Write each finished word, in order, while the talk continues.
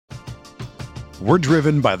We're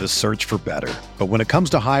driven by the search for better. But when it comes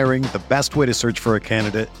to hiring, the best way to search for a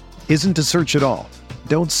candidate isn't to search at all.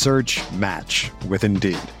 Don't search, match with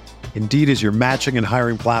Indeed. Indeed is your matching and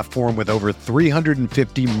hiring platform with over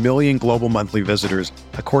 350 million global monthly visitors,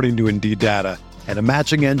 according to Indeed data, and a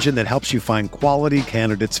matching engine that helps you find quality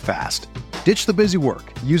candidates fast. Ditch the busy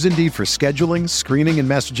work. Use Indeed for scheduling, screening, and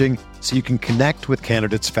messaging so you can connect with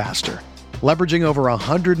candidates faster. Leveraging over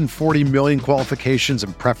 140 million qualifications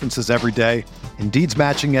and preferences every day, Indeed's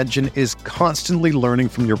matching engine is constantly learning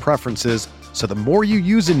from your preferences, so the more you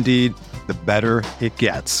use Indeed, the better it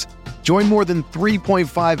gets. Join more than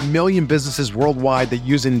 3.5 million businesses worldwide that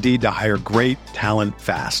use Indeed to hire great talent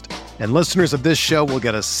fast. And listeners of this show will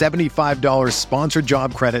get a $75 sponsored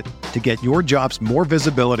job credit to get your jobs more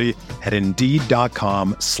visibility at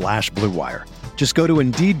Indeed.com/Blue Wire. Just go to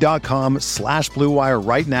Indeed.com/Blue Wire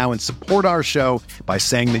right now and support our show by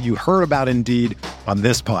saying that you heard about Indeed on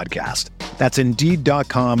this podcast. That's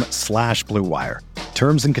Indeed.com/Blue Wire.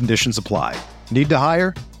 Terms and conditions apply. Need to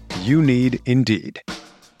hire? You need Indeed.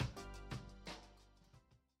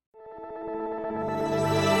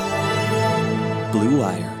 Blue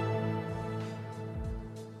Wire.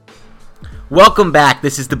 Welcome back.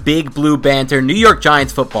 This is the Big Blue Banter New York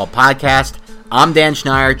Giants football podcast. I'm Dan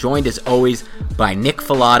Schneier, joined as always by Nick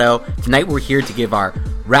Filato. Tonight we're here to give our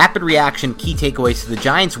rapid reaction key takeaways to the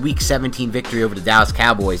Giants' Week 17 victory over the Dallas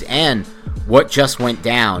Cowboys and what just went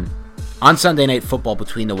down on Sunday Night Football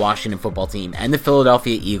between the Washington football team and the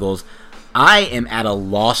Philadelphia Eagles. I am at a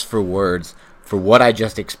loss for words for what I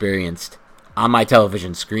just experienced on my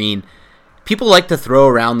television screen. People like to throw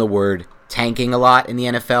around the word tanking a lot in the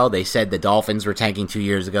NFL. They said the Dolphins were tanking 2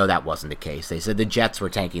 years ago. That wasn't the case. They said the Jets were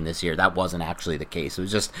tanking this year. That wasn't actually the case. It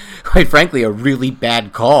was just, quite frankly, a really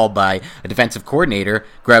bad call by a defensive coordinator,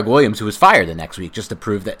 Greg Williams, who was fired the next week just to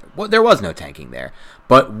prove that there was no tanking there.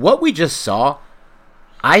 But what we just saw,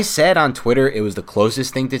 I said on Twitter it was the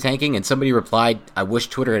closest thing to tanking, and somebody replied, I wish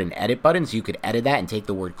Twitter had an edit button so you could edit that and take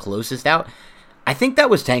the word closest out. I think that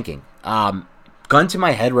was tanking. Gun to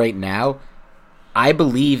my head right now, I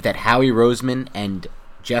believe that Howie Roseman and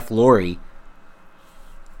Jeff Lurie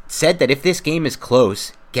said that if this game is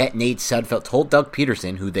close, get Nate Sudfeld, told Doug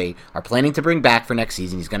Peterson, who they are planning to bring back for next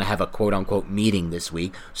season. He's going to have a quote-unquote meeting this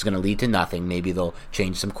week, which is going to lead to nothing. Maybe they'll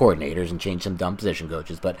change some coordinators and change some dumb position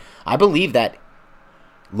coaches. But I believe that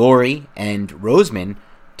Lurie and Roseman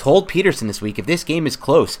told Peterson this week, if this game is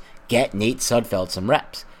close, get Nate Sudfeld some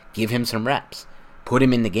reps. Give him some reps. Put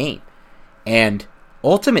him in the game. And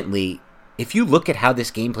ultimately, if you look at how this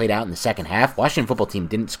game played out in the second half, Washington football team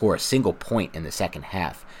didn't score a single point in the second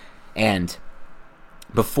half. And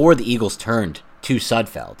before the Eagles turned to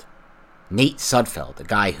Sudfeld, Nate Sudfeld, a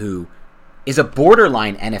guy who is a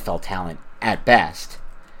borderline NFL talent at best.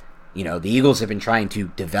 You know, the Eagles have been trying to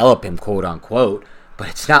develop him, quote unquote, but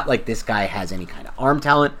it's not like this guy has any kind of arm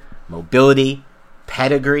talent, mobility,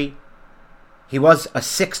 pedigree. He was a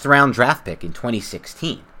 6th round draft pick in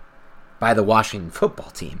 2016 by the Washington football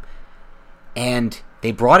team. And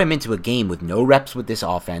they brought him into a game with no reps with this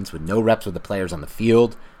offense, with no reps with the players on the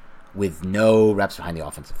field, with no reps behind the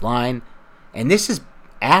offensive line. And this is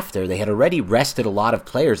after they had already rested a lot of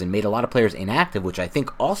players and made a lot of players inactive, which I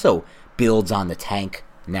think also builds on the tank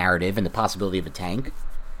narrative and the possibility of a tank.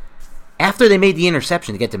 After they made the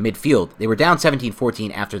interception to get to midfield, they were down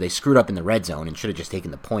 17-14 after they screwed up in the red zone and should have just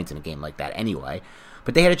taken the points in a game like that anyway.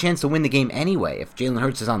 But they had a chance to win the game anyway if Jalen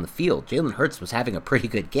Hurts is on the field. Jalen Hurts was having a pretty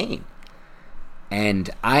good game. And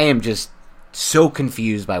I am just so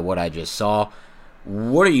confused by what I just saw.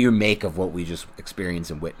 What do you make of what we just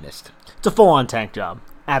experienced and witnessed? It's a full-on tank job.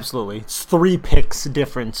 Absolutely. It's 3 picks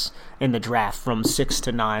difference in the draft from 6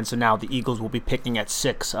 to 9. So now the Eagles will be picking at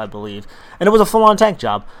 6, I believe. And it was a full-on tank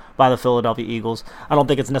job by the Philadelphia Eagles. I don't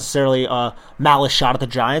think it's necessarily a malice shot at the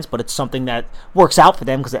Giants, but it's something that works out for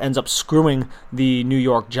them because it ends up screwing the New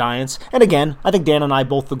York Giants. And again, I think Dan and I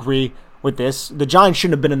both agree with this. The Giants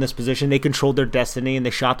shouldn't have been in this position. They controlled their destiny and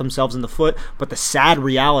they shot themselves in the foot. But the sad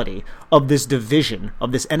reality of this division,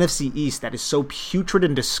 of this NFC East that is so putrid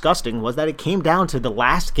and disgusting, was that it came down to the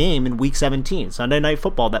last game in Week 17, Sunday Night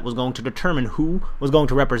Football, that was going to determine who was going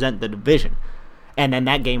to represent the division. And then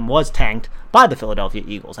that game was tanked by the Philadelphia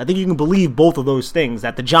Eagles. I think you can believe both of those things,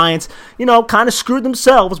 that the Giants, kind of screwed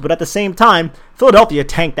themselves, but at the same time, Philadelphia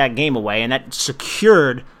tanked that game away, and that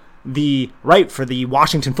secured the right for the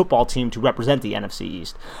Washington football team to represent the NFC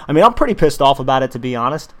East. I mean, I'm pretty pissed off about it, to be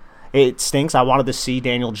honest. It stinks. I wanted to see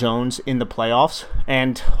Daniel Jones in the playoffs,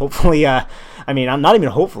 and hopefully, not even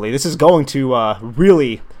hopefully, this is going to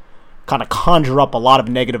really kind of conjure up a lot of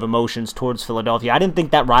negative emotions towards Philadelphia. I didn't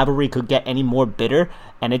think that rivalry could get any more bitter,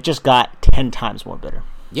 and it just got 10 times more bitter.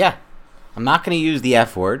 Yeah. I'm not going to use the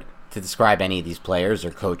F word to describe any of these players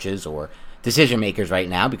or coaches or decision makers right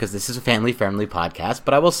now because this is a family-friendly podcast,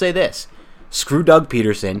 but I will say this. Screw Doug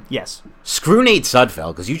Peterson. Yes. Screw Nate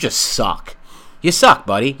Sudfeld because you just suck. You suck,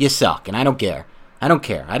 buddy. You suck, and I don't care. I don't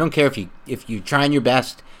care if you're trying your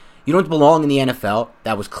best. You don't belong in the NFL.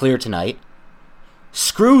 That was clear tonight.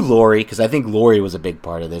 Screw Lurie, because I think Lurie was a big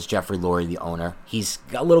part of this. Jeffrey Lurie, the owner. He's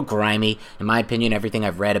a little grimy, in my opinion. Everything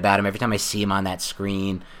I've read about him, every time I see him on that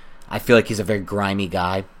screen, I feel like he's a very grimy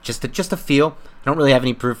guy. Just a feel. I don't really have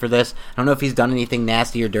any proof for this. I don't know if he's done anything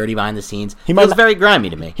nasty or dirty behind the scenes. He feels very grimy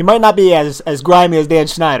to me. He might not be as grimy as Dan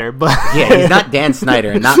Snyder, but yeah, he's not Dan Snyder,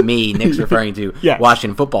 and not me. Nick's referring to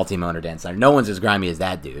Washington football team owner Dan Snyder. No one's as grimy as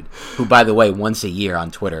that dude, who, by the way, once a year on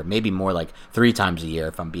Twitter, maybe more like 3 times a year,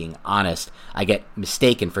 if I'm being honest, I get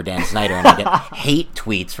mistaken for Dan Snyder, and I get hate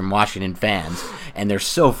tweets from Washington fans, and they're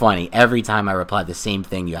so funny. Every time I reply the same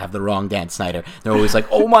thing, you have the wrong Dan Snyder. They're always like,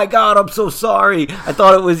 oh my God, I'm so sorry. I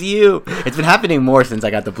thought it was you. It's been happening more since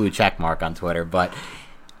I got the blue check mark on Twitter, but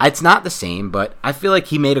it's not the same. But I feel like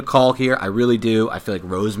he made a call here. I really do. I feel like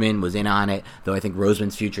Roseman was in on it, though I think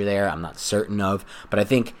Roseman's future there I'm not certain of. But I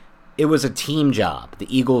think it was a team job. The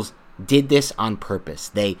Eagles did this on purpose.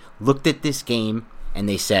 They looked at this game and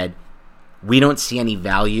they said, we don't see any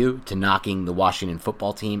value to knocking the Washington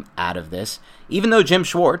football team out of this. Even though Jim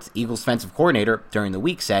Schwartz, Eagles defensive coordinator, during the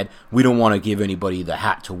week said, we don't want to give anybody the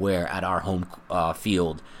hat to wear at our home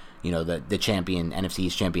field, the champion, NFC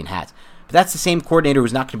East champion hats. But that's the same coordinator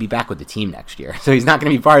who's not going to be back with the team next year. So he's not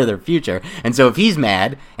going to be part of their future. And so if he's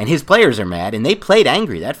mad, and his players are mad, and they played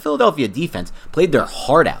angry, that Philadelphia defense played their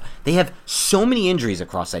heart out. They have so many injuries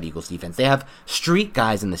across that Eagles defense. They have street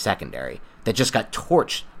guys in the secondary that just got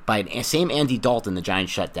torched by the same Andy Dalton the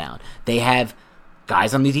Giants shut down. They have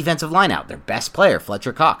guys on the defensive line out. Their best player,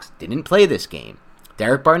 Fletcher Cox, didn't play this game.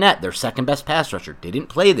 Derek Barnett, their second best pass rusher, didn't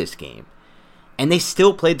play this game. And they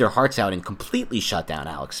still played their hearts out and completely shut down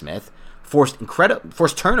Alex Smith, forced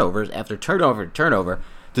turnovers after turnover to turnover,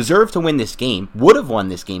 deserved to win this game, would have won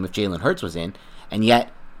this game if Jalen Hurts was in, and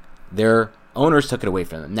yet their owners took it away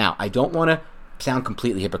from them. Now, I don't want to sound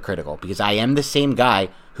completely hypocritical because I am the same guy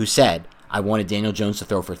who said I wanted Daniel Jones to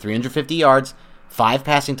throw for 350 yards, 5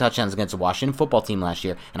 passing touchdowns against the Washington football team last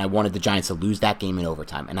year, and I wanted the Giants to lose that game in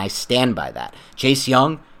overtime, and I stand by that. Chase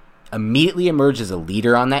Young immediately emerged as a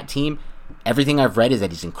leader on that team. Everything I've read is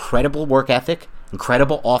that he's incredible work ethic,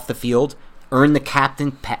 incredible off the field, earned the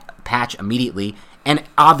captain patch immediately, and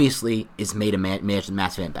obviously is made a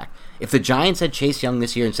massive impact. If the Giants had Chase Young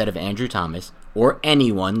this year instead of Andrew Thomas, or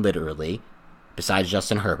anyone literally, besides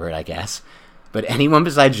Justin Herbert, I guess, but anyone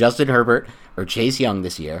besides Justin Herbert or Chase Young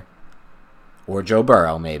this year, or Joe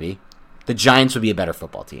Burrow maybe, the Giants would be a better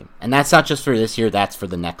football team. And that's not just for this year, that's for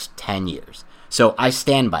the next 10 years. So I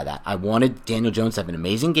stand by that. I wanted Daniel Jones to have an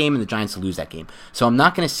amazing game and the Giants to lose that game. So I'm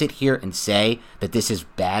not going to sit here and say that this is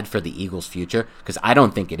bad for the Eagles' future, because I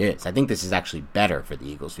don't think it is. I think this is actually better for the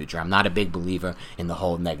Eagles' future. I'm not a big believer in the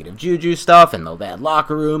whole negative juju stuff and the bad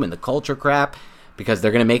locker room and the culture crap, because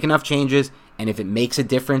they're going to make enough changes, and if it makes a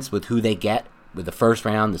difference with who they get with the first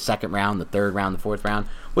round, the second round, the third round, the fourth round,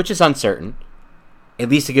 which is uncertain, at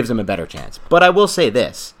least it gives them a better chance. But I will say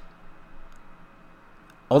this.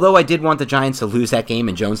 Although I did want the Giants to lose that game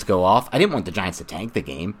and Jones to go off, I didn't want the Giants to tank the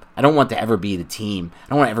game. I don't want to ever be the team. I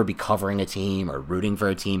don't want to ever be covering a team or rooting for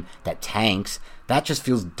a team that tanks. That just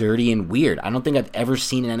feels dirty and weird. I don't think I've ever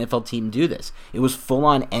seen an NFL team do this. It was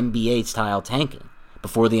full-on NBA-style tanking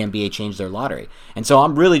before the NBA changed their lottery. And so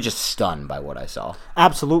I'm really just stunned by what I saw.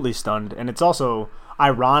 Absolutely stunned. And it's also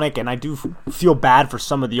ironic, and I do feel bad for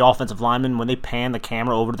some of the offensive linemen when they pan the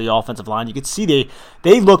camera over to the offensive line. You could see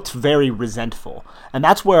they looked very resentful, and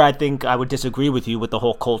that's where I think I would disagree with you with the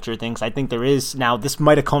whole culture things. I think there is, now this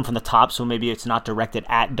might have come from the top, so maybe it's not directed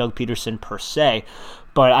at Doug Peterson per se,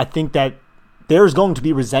 but I think that there's going to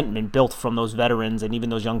be resentment built from those veterans and even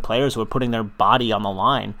those young players who are putting their body on the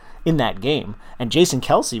line in that game. And Jason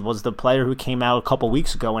Kelce was the player who came out a couple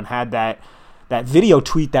weeks ago and had that video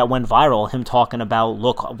tweet that went viral, him talking about,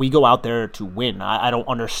 look, we go out there to win. I don't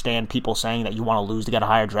understand people saying that you want to lose to get a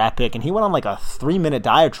higher draft pick. And he went on like a 3-minute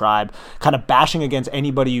diatribe kind of bashing against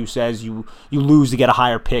anybody who says you lose to get a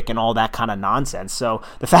higher pick and all that kind of nonsense. So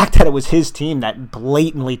the fact that it was his team that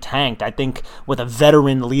blatantly tanked, I think with a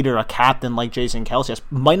veteran leader, a captain like Jason Kelce,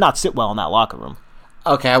 might not sit well in that locker room.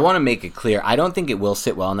 Okay, I want to make it clear. I don't think it will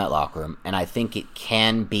sit well in that locker room, and I think it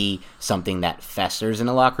can be something that festers in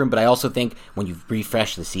a locker room, but I also think when you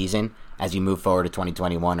refresh the season, as you move forward to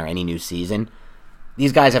 2021 or any new season,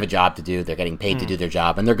 these guys have a job to do. They're getting paid to do their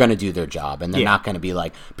job, and they're going to do their job, and they're not going to be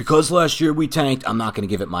like, because last year we tanked, I'm not going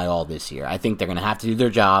to give it my all this year. I think they're going to have to do their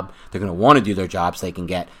job. They're going to want to do their job so they can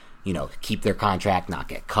get keep their contract, not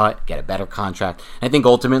get cut, get a better contract. And I think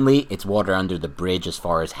ultimately it's water under the bridge as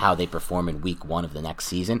far as how they perform in week 1 of the next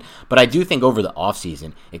season. But I do think over the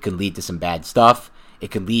offseason, it could lead to some bad stuff.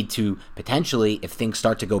 It could lead to potentially, if things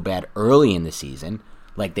start to go bad early in the season,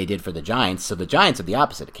 like they did for the Giants. So the Giants are the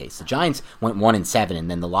opposite case. The Giants went 1-7,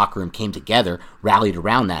 and then the locker room came together, rallied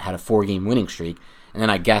around that, had a 4-game winning streak, and then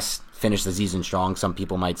I guess finished the season strong. Some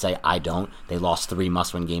people might say, I don't. They lost 3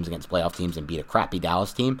 must-win games against playoff teams and beat a crappy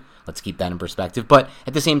Dallas team. Let's keep that in perspective. But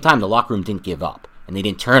at the same time, the locker room didn't give up, and they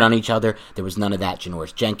didn't turn on each other. There was none of that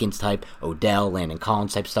Janoris Jenkins type, Odell, Landon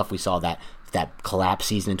Collins type stuff. We saw that collapse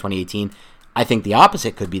season in 2018. I think the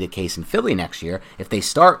opposite could be the case in Philly next year. If they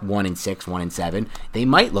start 1-6, 1-7, they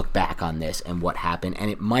might look back on this and what happened,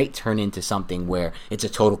 and it might turn into something where it's a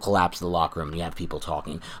total collapse of the locker room. You have people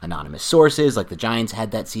talking anonymous sources, like the Giants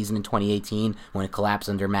had that season in 2018 when it collapsed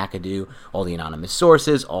under McAdoo, all the anonymous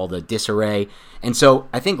sources, all the disarray. And so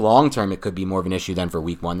I think long-term it could be more of an issue than for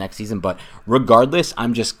week 1 next season, but regardless,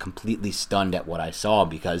 I'm just completely stunned at what I saw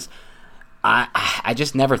because I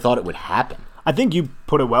just never thought it would happen. I think you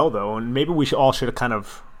put it well, though, and maybe we all should have kind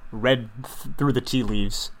of read through the tea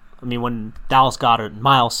leaves. I mean, when Dallas Goedert,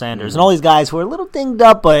 Miles Sanders, and all these guys who were a little dinged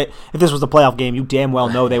up, but if this was a playoff game, you damn well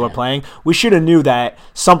know they were playing. We should have knew that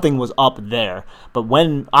something was up there. But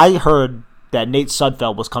when I heard that Nate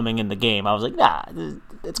Sudfeld was coming in the game, I was like, nah,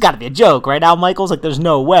 it's got to be a joke, right, Al Michaels? Like, there's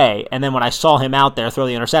no way. And then when I saw him out there throw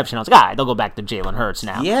the interception, I was like, they'll go back to Jalen Hurts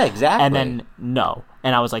now. Yeah, exactly. And then, no.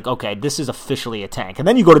 And I was like, okay, this is officially a tank. And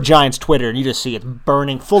then you go to Giants Twitter, and you just see it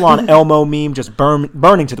burning, full-on Elmo meme, just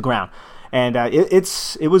burning to the ground. And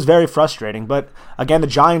it was very frustrating. But, again, the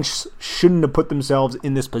Giants shouldn't have put themselves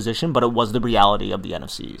in this position, but it was the reality of the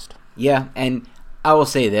NFC East. Yeah, and I will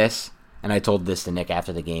say this, and I told this to Nick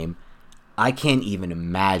after the game, I can't even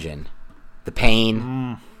imagine the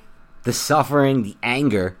pain, the suffering, the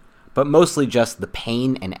anger, but mostly just the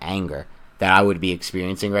pain and anger that I would be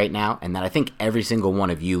experiencing right now, and that I think every single one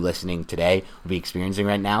of you listening today would be experiencing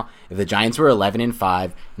right now. If the Giants were 11-5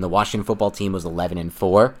 and the Washington football team was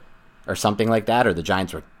 11-4 or something like that, or the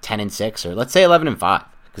Giants were 10-6, or let's say 11-5,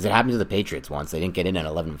 because it happened to the Patriots once. They didn't get in at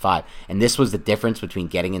 11-5, and this was the difference between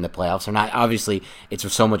getting in the playoffs or not. Obviously,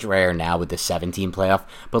 it's so much rarer now with the 17 playoff,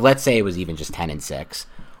 but let's say it was even just 10-6.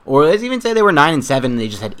 Or let's even say they were 9-7 and they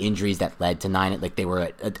just had injuries that led to 9. Like they were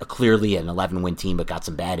clearly an 11-win team, but got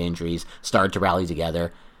some bad injuries, started to rally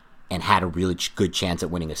together, and had a really good chance at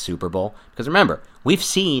winning a Super Bowl. Because remember, we've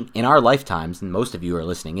seen in our lifetimes, and most of you are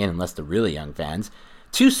listening in, unless they're really young fans,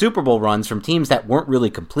 2 Super Bowl runs from teams that weren't really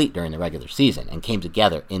complete during the regular season and came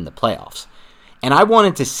together in the playoffs. And I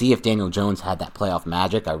wanted to see if Daniel Jones had that playoff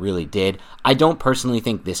magic. I really did. I don't personally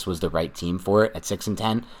think this was the right team for it at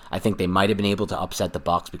 6-10. I think they might have been able to upset the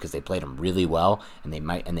Bucs because they played them really well, and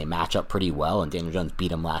they match up pretty well. And Daniel Jones beat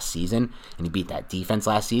them last season, and he beat that defense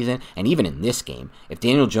last season. And even in this game, if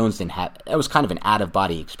Daniel Jones didn't have, that was kind of an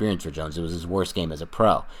out-of-body experience for Jones. It was his worst game as a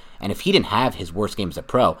pro. And if he didn't have his worst game as a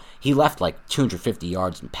pro, he left like 250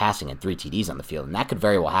 yards in passing and 3 TDs on the field. And that could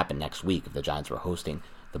very well happen next week if the Giants were hosting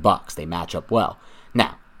the Bucs. They match up well.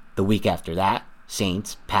 Now, the week after that,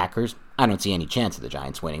 Saints, Packers, I don't see any chance of the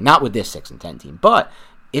Giants winning. Not with this 6-10 team. But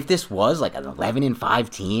if this was like an 11-5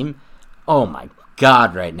 team, oh my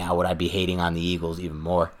God, right now would I be hating on the Eagles even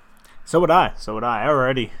more. So would I. I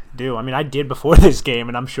already do. I mean, I did before this game,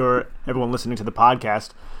 and I'm sure everyone listening to the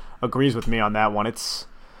podcast agrees with me on that one.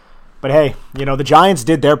 But hey, the Giants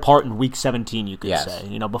did their part in Week 17, you could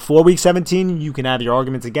say. Before Week 17, you can have your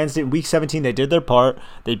arguments against it. In Week 17, they did their part.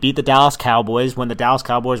 They beat the Dallas Cowboys when the Dallas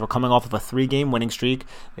Cowboys were coming off of a 3-game winning streak.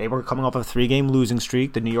 They were coming off of a 3-game losing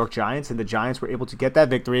streak, the New York Giants, and the Giants were able to get that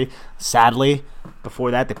victory. Sadly, before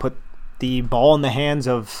that, they put the ball in the hands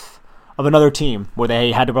of another team where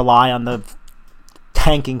they had to rely on the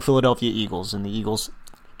tanking Philadelphia Eagles, and the Eagles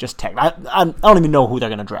just tank. I don't even know who they're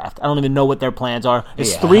going to draft. I don't even know what their plans are.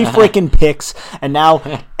 It's 3 freaking picks, and now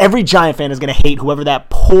every Giant fan is going to hate whoever that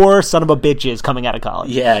poor son of a bitch is coming out of college.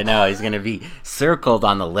 Yeah, no, he's going to be circled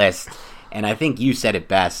on the list, and I think you said it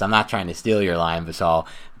best. I'm not trying to steal your line, but so I'll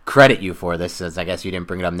credit you for this, as I guess you didn't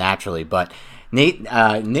bring it up naturally, but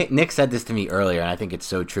Nick said this to me earlier, and I think it's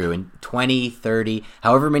so true. In 20, 30,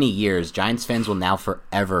 however many years, Giants fans will now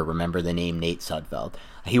forever remember the name Nate Sudfeld.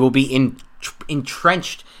 He will be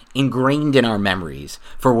entrenched, ingrained in our memories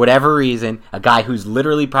for whatever reason. A guy who's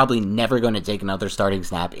literally probably never going to take another starting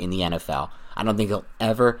snap in the NFL. I don't think he'll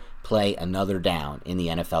ever play another down in the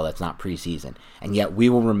NFL that's not preseason. And yet we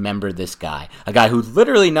will remember this guy. A guy who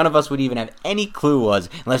literally none of us would even have any clue was,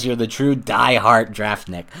 unless you're the true die-hard draft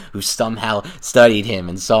Nick, who somehow studied him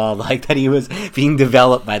and saw like that he was being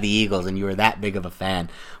developed by the Eagles and you were that big of a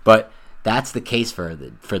fan. But that's the case for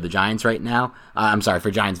the Giants right now. I'm sorry,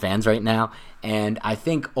 for Giants fans right now. And I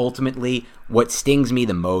think ultimately what stings me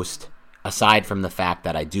the most, aside from the fact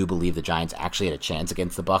that I do believe the Giants actually had a chance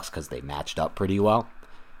against the Bucs because they matched up pretty well,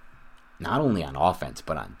 not only on offense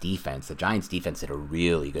but on defense. The Giants defense did a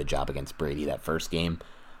really good job against Brady that first game.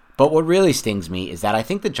 But what really stings me is that I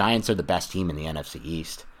think the Giants are the best team in the NFC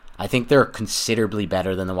East. I think they're considerably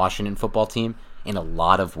better than the Washington football team in a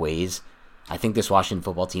lot of ways. I think this Washington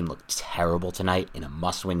football team looked terrible tonight in a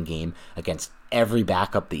must-win game against every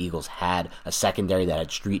backup the Eagles had, a secondary that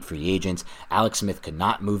had street free agents. Alex Smith could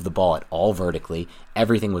not move the ball at all vertically.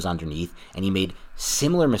 Everything was underneath, and he made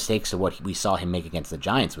similar mistakes to what we saw him make against the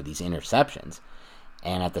Giants with these interceptions.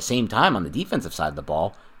 And at the same time, on the defensive side of the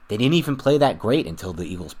ball, they didn't even play that great until the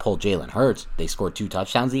Eagles pulled Jalen Hurts. They scored 2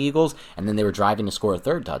 touchdowns, the Eagles, and then they were driving to score a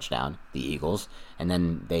 3rd touchdown, the Eagles, and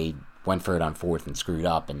then they went for it on 4th and screwed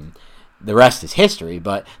up, and the rest is history.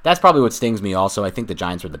 But that's probably what stings me also. I think the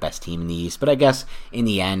Giants were the best team in the East, but I guess in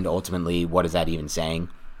the end, ultimately, what is that even saying?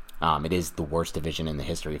 It is the worst division in the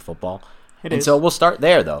history of football. It is. So we'll start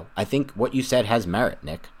there, though. I think what you said has merit,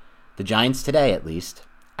 Nick. The Giants today, at least,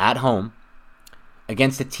 at home,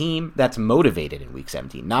 against a team that's motivated in Week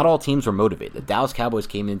 17. Not all teams were motivated. The Dallas Cowboys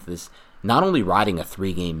came into this not only riding a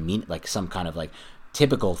 3-game, like some kind of like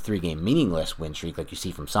typical 3-game meaningless win streak like you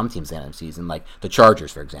see from some teams in the end of the season, like the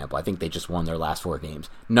Chargers, for example. I think they just won their last 4 games.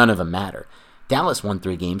 None of them matter. Dallas won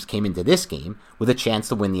 3 games, came into this game with a chance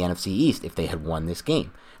to win the NFC East if they had won this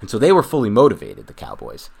game. And so they were fully motivated, the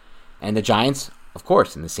Cowboys. And the Giants, of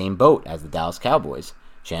course, in the same boat as the Dallas Cowboys.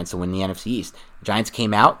 Chance to win the NFC East. The Giants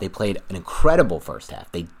came out. They played an incredible first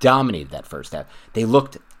half. They dominated that first half. They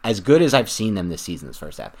looked as good as I've seen them this season, this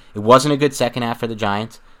first half. It wasn't a good second half for the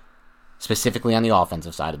Giants, specifically on the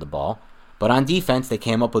offensive side of the ball. But on defense, they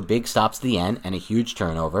came up with big stops at the end and a huge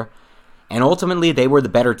turnover. And ultimately, they were the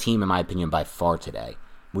better team, in my opinion, by far today.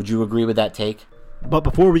 Would you agree with that take? But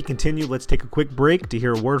before we continue, let's take a quick break to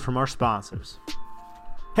hear a word from our sponsors.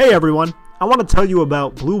 Hey everyone, I want to tell you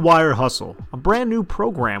about Blue Wire Hustle, a brand new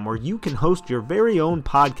program where you can host your very own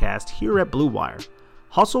podcast here at Blue Wire.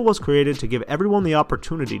 Hustle was created to give everyone the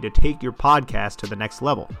opportunity to take your podcast to the next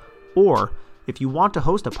level. Or, if you want to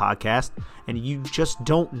host a podcast and you just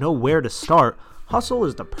don't know where to start, Hustle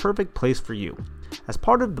is the perfect place for you. As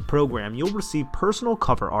part of the program, you'll receive personal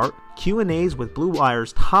cover art, Q&As with Blue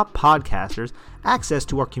Wire's top podcasters, access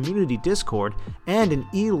to our community Discord, and an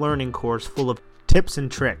e-learning course full of tips and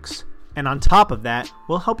tricks. And on top of that,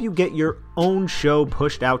 we'll help you get your own show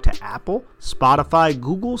pushed out to Apple, Spotify,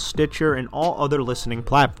 Google, Stitcher, and all other listening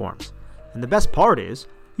platforms. And the best part is,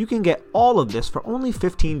 you can get all of this for only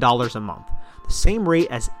 $15 a month, the same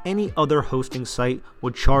rate as any other hosting site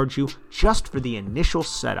would charge you just for the initial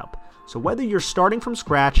setup. So whether you're starting from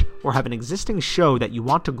scratch or have an existing show that you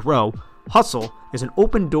want to grow, Hustle is an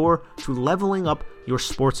open door to leveling up your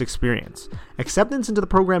sports experience. Acceptance into the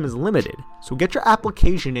program is limited, so get your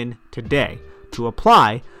application in today. To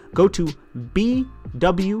apply, go to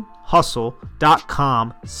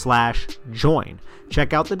bwhustle.com/join.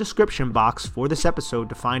 Check out the description box for this episode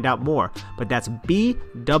to find out more, but that's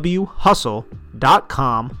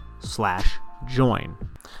bwhustle.com/join.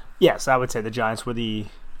 Yes, I would say the Giants were the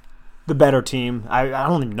better team. I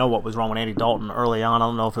don't even know what was wrong with Andy Dalton early on. I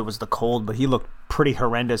don't know if it was the cold, but he looked pretty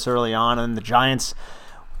horrendous early on. And the Giants,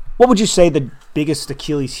 what would you say the biggest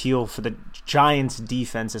Achilles heel for the Giants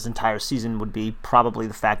defense this entire season would be? Probably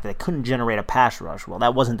the fact that they couldn't generate a pass rush. Well,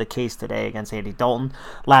 that wasn't the case today against Andy Dalton.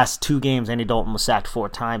 Last 2 games, Andy Dalton was sacked 4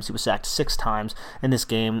 times. He was sacked 6 times in this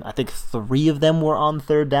game. I think 3 of them were on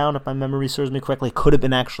 3rd down, if my memory serves me correctly. Could have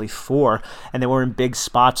been actually 4, and they were in big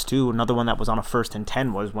spots too. Another one that was on a 1st and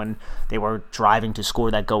 10 was when they were driving to score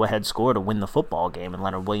that go-ahead score to win the football game, and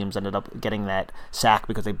Leonard Williams ended up getting that sack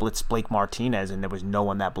because they blitzed Blake Martinez, and there was no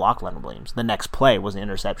one that blocked Leonard Williams. The next play was an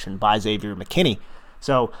interception by Xavier McKinney.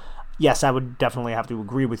 So, yes, I would definitely have to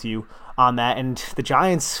agree with you on that. And the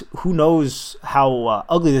Giants, who knows how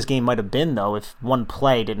ugly this game might have been, though, if one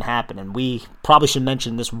play didn't happen. And we probably should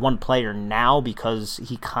mention this one player now because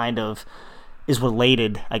he kind of is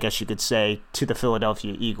related, I guess you could say, to the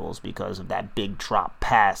Philadelphia Eagles because of that big drop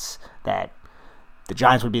pass that the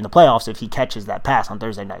Giants would be in the playoffs if he catches that pass on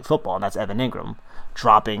Thursday Night Football, and that's Evan Ingram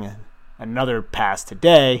dropping another pass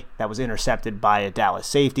today that was intercepted by a Dallas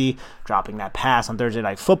safety, dropping that pass on Thursday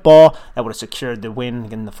Night Football that would have secured the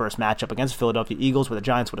win in the first matchup against the Philadelphia Eagles, where the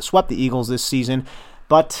Giants would have swept the Eagles this season.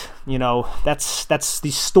 But, you know, that's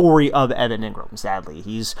the story of Evan Ingram, sadly.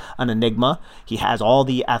 He's an enigma. He has all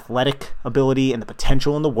the athletic ability and the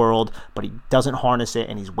potential in the world, but he doesn't harness it,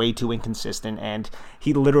 and he's way too inconsistent. And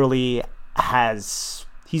he literally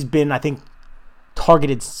he's been, I think,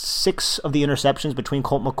 targeted 6 of the interceptions between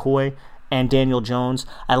Colt McCoy and Daniel Jones.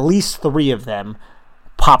 At least 3 of them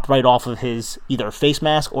popped right off of his either face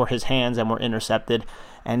mask or his hands and were intercepted.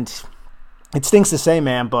 And it stinks to say,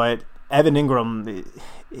 man, but Evan Ingram,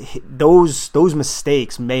 those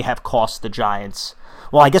mistakes may have cost the Giants.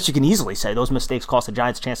 Well, I guess you can easily say those mistakes cost the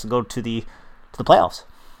Giants a chance to go to the playoffs.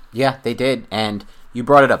 Yeah, they did, and you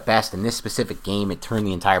brought it up best. In this specific game, it turned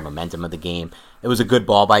the entire momentum of the game. It was a good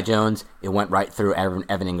ball by Jones. It went right through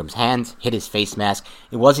Evan Ingram's hands, hit his face mask.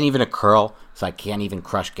 It wasn't even a curl, so I can't even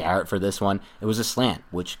crush Garrett for this one. It was a slant,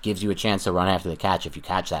 which gives you a chance to run after the catch if you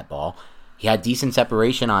catch that ball. He had decent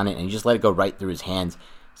separation on it, and he just let it go right through his hands.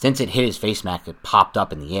 Since it hit his face mask, it popped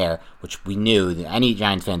up in the air, which we knew. Any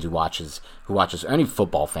Giants fans who watches, or any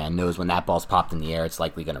football fan knows when that ball's popped in the air, it's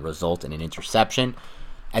likely going to result in an interception.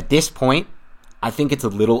 At this point, I think it's a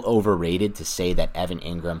little overrated to say that Evan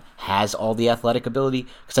Ingram has all the athletic ability,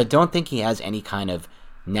 because I don't think he has any kind of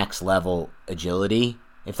next-level agility,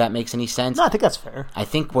 if that makes any sense. No, I think that's fair. I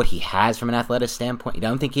think what he has from an athletic standpoint, I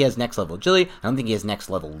don't think he has next-level agility. I don't think he has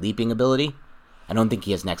next-level leaping ability. I don't think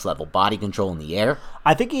he has next-level body control in the air.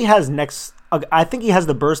 I think he has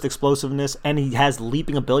the burst explosiveness and he has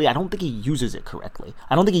leaping ability. I don't think he uses it correctly.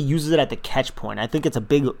 I don't think he uses it at the catch point. I think it's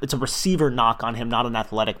a receiver knock on him, not an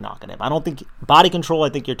athletic knock on him. I don't think body control, I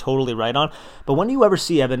think you're totally right on. But when do you ever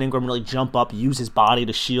see Evan Ingram really jump up, use his body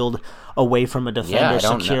to shield away from a defender,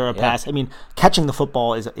 secure a pass? I mean, catching the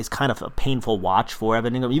football is kind of a painful watch for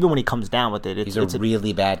Evan Ingram. Even when he comes down with it, he's a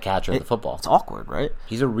really bad catcher of the football. It's awkward, right?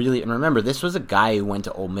 And remember, this was a guy who went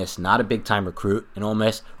to Ole Miss, not a big-time recruit in Ole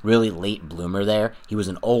Miss, really late bloomer there. He was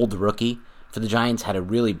an old rookie for the Giants, had a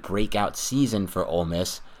really breakout season for Ole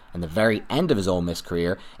Miss and the very end of his Ole Miss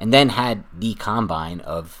career, and then had the combine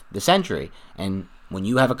of the century. And when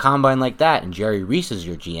you have a combine like that, and Jerry Reese is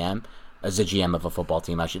your GM, as a GM of a football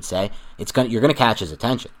team, I should say, you're going to catch his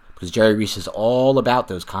attention, because Jerry Reese is all about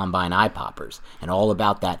those combine eye poppers, and all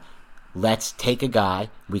about that, let's take a guy,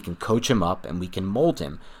 we can coach him up, and we can mold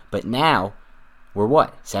him. But now, we're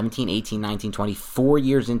 17, 18, 19, 20, 4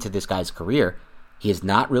 years into this guy's career. He has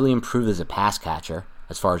not really improved as a pass catcher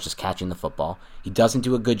as far as just catching the football. He doesn't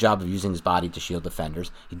do a good job of using his body to shield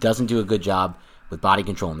defenders. He doesn't do a good job with body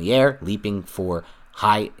control in the air, leaping to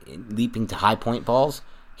high point balls.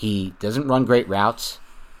 He doesn't run great routes.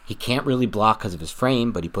 He can't really block because of his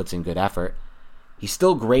frame, but he puts in good effort. He's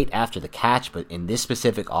still great after the catch, but in this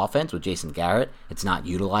specific offense with Jason Garrett, it's not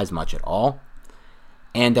utilized much at all.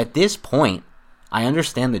 And at this point, I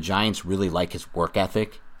understand the Giants really like his work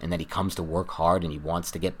ethic and that he comes to work hard and he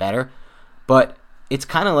wants to get better. But it's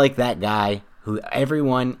kind of like that guy who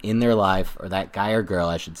everyone in their life, or that guy or girl,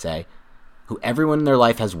 I should say, who everyone in their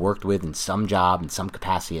life has worked with in some job, in some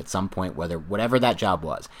capacity at some point, whatever that job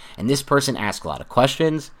was. And this person asks a lot of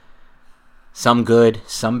questions, some good,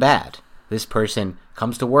 some bad. This person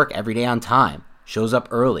comes to work every day on time, shows up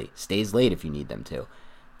early, stays late if you need them to.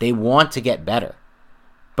 They want to get better,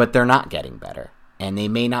 but they're not getting better, and they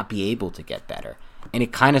may not be able to get better. And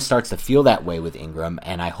it kind of starts to feel that way with Ingram,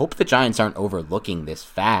 and I hope the Giants aren't overlooking this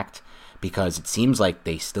fact, because it seems like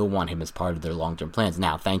they still want him as part of their long-term plans.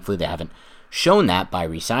 Now, thankfully, they haven't shown that by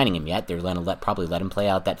re-signing him yet. They're going to probably let him play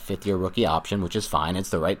out that fifth-year rookie option, which is fine. It's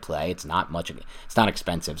the right play. It's not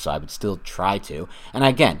expensive, so I would still try to. And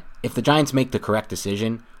again, if the Giants make the correct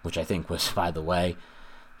decision, which I think was, by the way,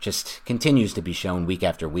 just continues to be shown week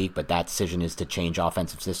after week, but that decision is to change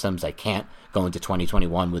offensive systems. I can't go into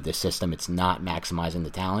 2021 with this system. It's not maximizing the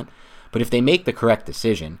talent. But if they make the correct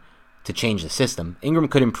decision to change the system, Ingram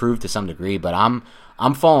could improve to some degree, but I'm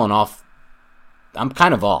falling off. I'm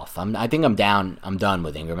kind of off. I think I'm down. I'm done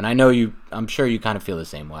with Ingram, and I'm sure you kind of feel the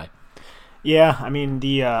same way. Yeah, I mean,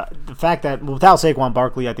 the fact that without Saquon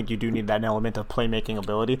Barkley, I think you do need that element of playmaking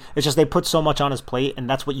ability. It's just they put so much on his plate, and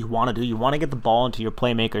that's what you want to do. You want to get the ball into your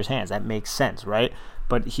playmaker's hands. That makes sense, right?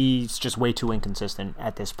 But he's just way too inconsistent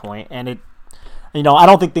at this point, and I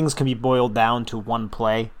don't think things can be boiled down to one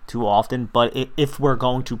play too often. But if we're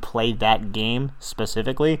going to play that game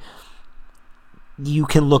specifically, you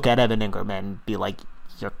can look at Evan Ingram and be like,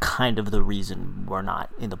 you're kind of the reason we're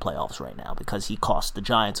not in the playoffs right now, because he cost the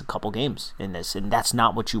Giants a couple games in this, and that's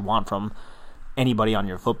not what you want from anybody on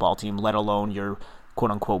your football team, let alone your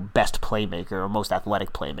quote-unquote best playmaker or most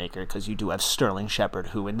athletic playmaker, because you do have Sterling Shepard,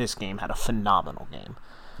 who in this game had a phenomenal game.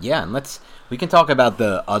 Yeah, and we can talk about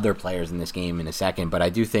the other players in this game in a second, but I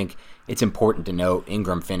do think it's important to note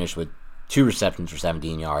Ingram finished with 2 receptions for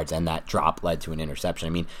 17 yards, and that drop led to an interception. I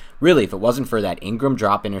mean, really, if it wasn't for that Ingram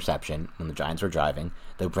drop interception when the Giants were driving,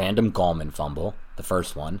 the random Gallman fumble, the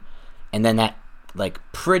first one, and then that,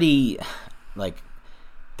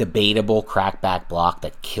 debatable crackback block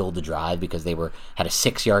that killed the drive because they had a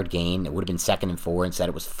 6-yard gain. It would have been 2nd and 4. Instead,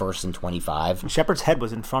 it was 1st and 25. Shepard's head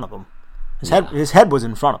was in front of him. His head was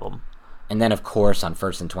in front of him. And then, of course, on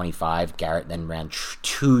 1st and 25, Garrett then ran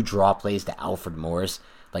 2 draw plays to Alfred Morris.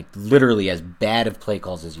 Like, literally as bad of play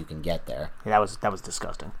calls as you can get there. Yeah, that was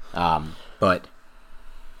disgusting. But,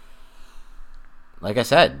 like I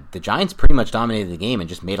said, the Giants pretty much dominated the game and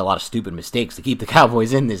just made a lot of stupid mistakes to keep the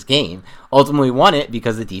Cowboys in this game. Ultimately won it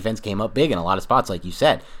because the defense came up big in a lot of spots, like you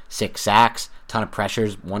said. 6 sacks, ton of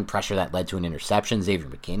pressures, 1 pressure that led to an interception. Xavier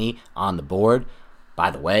McKinney on the board. By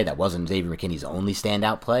the way, that wasn't Xavier McKinney's only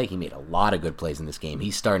standout play. He made a lot of good plays in this game.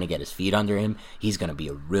 He's starting to get his feet under him. He's going to be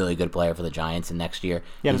a really good player for the Giants in next year.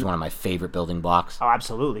 Yeah, he's one of my favorite building blocks. Oh,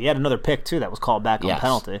 absolutely. He had another pick, too, that was called back on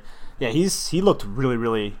penalty. Yeah, he looked really,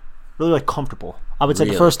 really, really like comfortable. I would say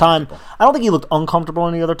the first time, I don't think he looked uncomfortable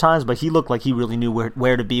any other times, but he looked like he really knew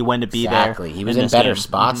where to be, when to be there. Exactly. He was in better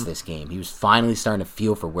spots this game. He was finally starting to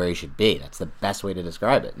feel for where he should be. That's the best way to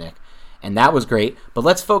describe it, Nick. And that was great. But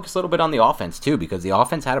let's focus a little bit on the offense, too, because the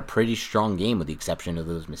offense had a pretty strong game with the exception of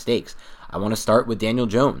those mistakes. I want to start with Daniel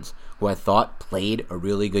Jones, who I thought played a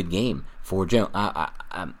really good game for Jones.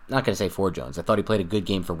 I'm not going to say for Jones. I thought he played a good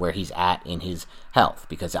game for where he's at in his health,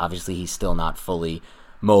 because obviously he's still not fully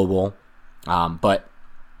mobile. But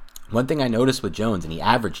one thing I noticed with Jones, and he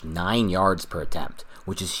averaged 9 yards per attempt,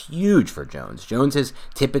 which is huge for Jones. Jones has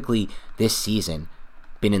typically this season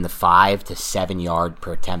been in the 5 to 7 yard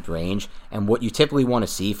per attempt range, and what you typically want to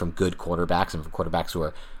see from good quarterbacks and from quarterbacks who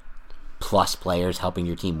are plus players helping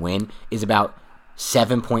your team win is about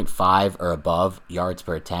 7.5 or above yards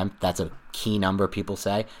per attempt. That's a key number, people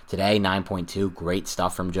say. Today, 9.2, great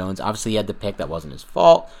stuff from Jones. Obviously, he had the pick that wasn't his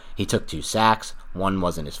fault. He took 2 sacks. One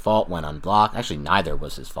wasn't his fault, went unblocked. Actually, neither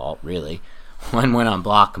was his fault, really. One went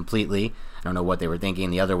unblocked completely. I don't know what they were thinking.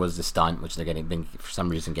 The other was the stunt, which they're been for some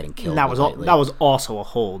reason getting killed. That was also a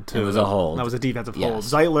hold too. It was a hold. That was a defensive hold.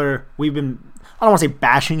 Zeitler, I don't want to say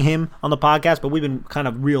bashing him on the podcast, but we've been kind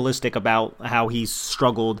of realistic about how he's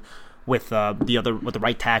struggled with the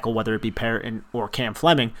right tackle, whether it be Parrott or Cam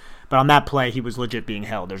Fleming. But on that play, he was legit being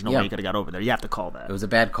held. There's no way he could have got over there. You have to call that. It was a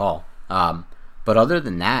bad call. But other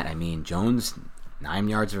than that, I mean, Jones, 9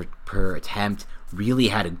 yards per attempt, really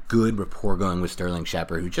had a good rapport going with Sterling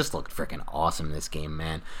Shepard, who just looked freaking awesome in this game,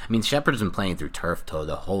 man. I mean, Shepard's been playing through turf toe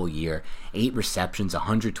the whole year. 8 receptions,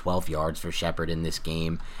 112 yards for Shepard in this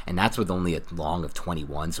game, and that's with only a long of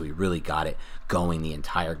 21, so he really got it going the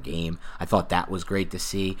entire game. I thought that was great to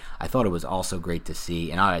see. I thought it was also great to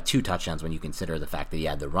see, and I had 2 touchdowns when you consider the fact that he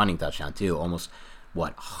had the running touchdown too, almost,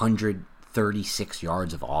 136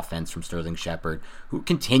 yards of offense from Sterling Shepard, who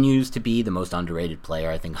continues to be the most underrated player,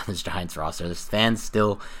 I think, on this Giants roster. The fans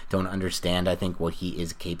still don't understand, I think, what he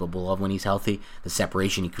is capable of when he's healthy, the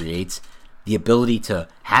separation he creates, the ability to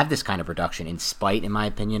have this kind of production in spite, in my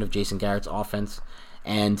opinion, of Jason Garrett's offense.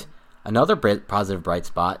 And another positive bright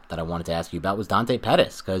spot that I wanted to ask you about was Dante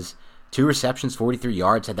Pettis, because 2 receptions, 43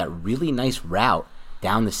 yards, had that really nice route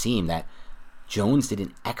down the seam that Jones did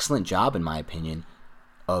an excellent job, in my opinion,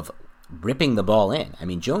 of ripping the ball in. I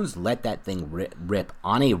mean, Jones let that thing rip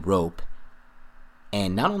on a rope,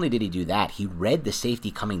 and not only did he do that, he read the safety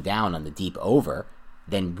coming down on the deep over,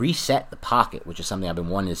 then reset the pocket, which is something I've been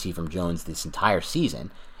wanting to see from Jones this entire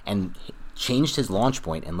season, and changed his launch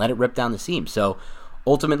point and let it rip down the seam. So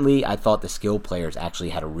ultimately, I thought the skill players actually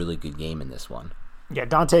had a really good game in this one. Yeah,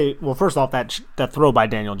 Dante, well, first off, that throw by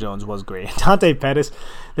Daniel Jones was great. Dante Pettis,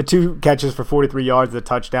 the 2 catches for 43 yards, the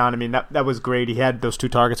touchdown, I mean, that was great. He had those 2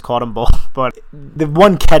 targets, caught them both. But the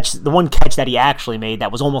one catch that he actually made that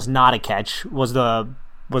was almost not a catch was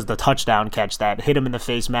the touchdown catch that hit him in the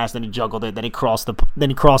face mask, then he juggled it, then he broke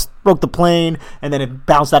the plane, and then it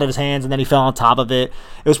bounced out of his hands, and then he fell on top of it.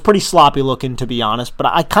 It was pretty sloppy looking, to be honest, but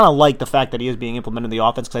I kind of like the fact that he is being implemented in the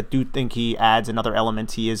offense, because I do think he adds another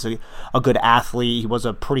element. He is a good athlete. He was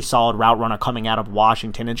a pretty solid route runner coming out of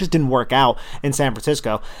Washington. It just didn't work out in San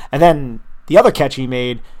Francisco. And then the other catch he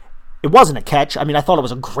made, it wasn't a catch. I mean, I thought it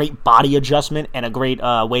was a great body adjustment and a great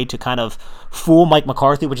way to kind of fool Mike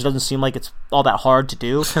McCarthy, which doesn't seem like it's all that hard to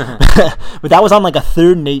do. But that was on like a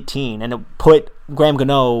 3rd and 18, and it put Graham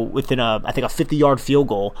Gano within a 50-yard field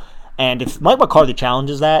goal. And if Mike McCarthy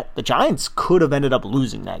challenges that, the Giants could have ended up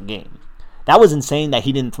losing that game. That was insane that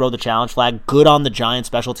he didn't throw the challenge flag. Good on the Giants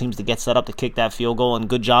special teams to get set up to kick that field goal, and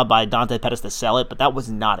good job by Dante Pettis to sell it, but that was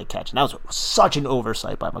not a catch. And that was such an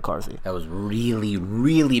oversight by McCarthy. That was really,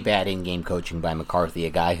 really bad in-game coaching by McCarthy, a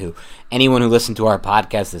guy who anyone who listened to our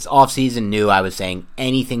podcast this offseason knew I was saying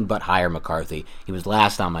anything but hire McCarthy. He was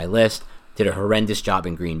last on my list. did a horrendous job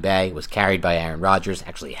in Green Bay, was carried by Aaron Rodgers,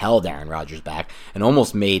 actually held Aaron Rodgers back, and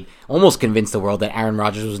almost convinced the world that Aaron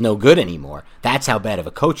Rodgers was no good anymore. That's how bad of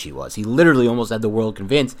a coach he was. He literally almost had the world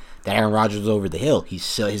convinced that Aaron Rodgers was over the hill. His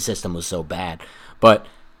system was so bad. But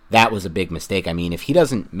that was a big mistake. I mean, if he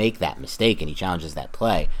doesn't make that mistake and he challenges that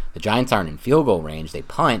play, the Giants aren't in field goal range. They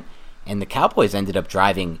punt, and the Cowboys ended up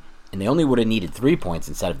driving, and they only would have needed 3 points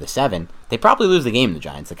instead of the 7. They probably lose the game, the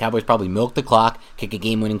Giants. The Cowboys probably milk the clock, kick a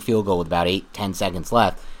game-winning field goal with about 8-10 seconds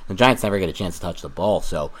left. The Giants never get a chance to touch the ball,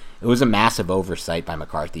 so it was a massive oversight by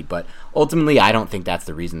McCarthy. But ultimately, I don't think that's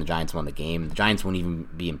the reason the Giants won the game. The Giants wouldn't even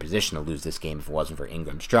be in position to lose this game if it wasn't for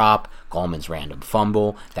Ingram's drop, Gallman's random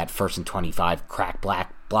fumble, that 1st and 25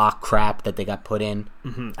 block crap that they got put in.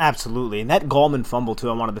 Mm-hmm, absolutely. And that Gallman fumble, too,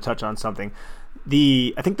 I wanted to touch on something.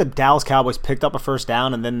 I think the Dallas Cowboys picked up a first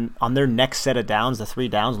down, and then on their next set of downs, the 3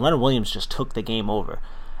 downs, Leonard Williams just took the game over.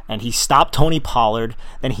 And he stopped Tony Pollard.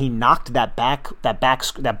 Then he knocked that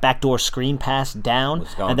backdoor screen pass down.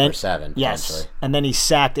 Was going and then, for 7. Yes, and then he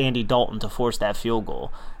sacked Andy Dalton to force that field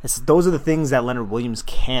goal. Those are the things that Leonard Williams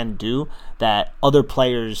can do that other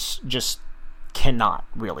players just cannot,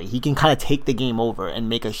 really. He can kind of take the game over and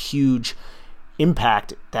make a huge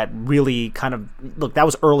impact that really kind of... Look, that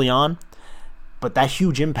was early on, but that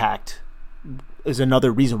huge impact is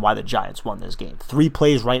another reason why the Giants won this game. 3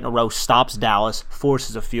 plays right in a row, stops Dallas,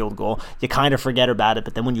 forces a field goal. You kind of forget about it,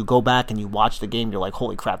 but then when you go back and you watch the game, you're like,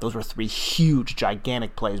 holy crap, those were 3 huge,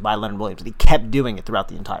 gigantic plays by Leonard Williams. And he kept doing it throughout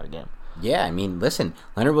the entire game. Yeah, I mean, listen,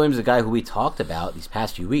 Leonard Williams is a guy who we talked about these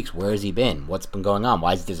past few weeks. Where has he been? What's been going on?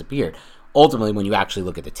 Why has he disappeared? Ultimately, when you actually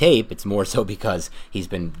look at the tape, it's more so because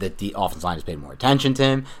the offensive line has paid more attention to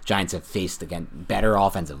him. Giants have faced, again, better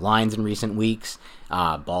offensive lines in recent weeks.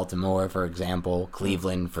 Baltimore, for example,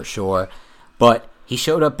 Cleveland, for sure. But he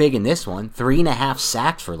showed up big in this one. 3.5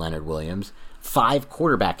 sacks for Leonard Williams. 5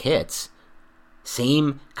 quarterback hits.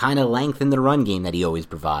 Same kind of length in the run game that he always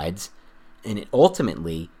provides. And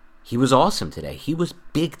ultimately, he was awesome today. He was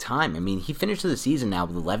big time. I mean, he finished the season now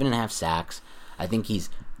with 11.5 sacks. I think he's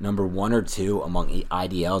number 1 or 2 among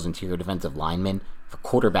IDLs, interior defensive linemen, for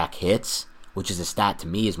quarterback hits, which is a stat to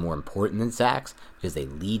me is more important than sacks because they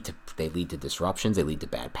lead to disruptions, they lead to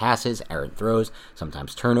bad passes, errant throws,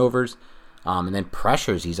 sometimes turnovers, and then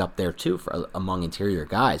pressures. He's up there too among interior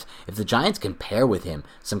guys. If the Giants can pair with him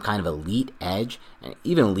some kind of elite edge, and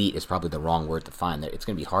even elite is probably the wrong word to find. It's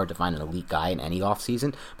going to be hard to find an elite guy in any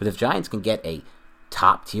offseason, but if Giants can get a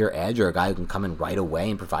top-tier edge or a guy who can come in right away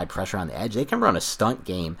and provide pressure on the edge, they can run a stunt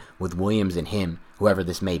game with Williams and him, whoever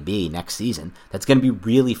this may be, next season. That's going to be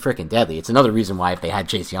really freaking deadly. It's another reason why if they had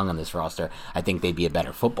Chase Young on this roster, I think they'd be a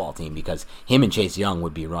better football team because him and Chase Young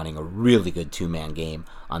would be running a really good 2-man game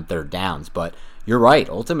on 3rd downs. But you're right.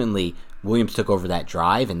 Ultimately, Williams took over that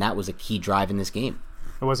drive, and that was a key drive in this game.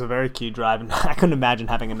 It was a very key drive, and I couldn't imagine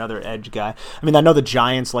having another edge guy. I mean, I know the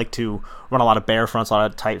Giants like to run a lot of bare fronts, a lot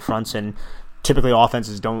of tight fronts, and typically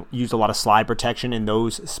offenses don't use a lot of slide protection in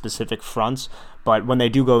those specific fronts, but when they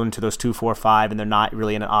do go into those 2-4-5 and they're not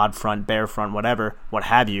really in an odd front, bare front, whatever, what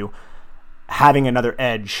have you, having another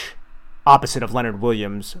edge opposite of Leonard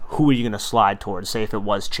Williams, who are you going to slide towards? Say if it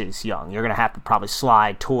was Chase Young, you're going to have to probably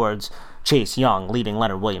slide towards Chase Young, leaving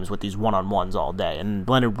Leonard Williams with these one-on-ones all day, and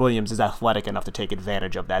Leonard Williams is athletic enough to take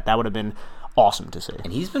advantage of that. That would have been awesome to see.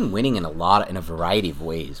 And he's been winning in a variety of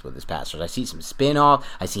ways with his passers. I see some spin off.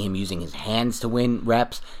 I see him using his hands to win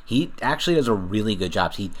reps. He actually does a really good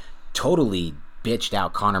job. He totally bitched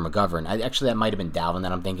out Connor McGovern. That might have been Dalvin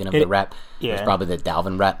that I'm thinking of the rep. Yeah. It was probably the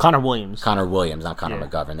Dalvin rep. Connor Williams, not Connor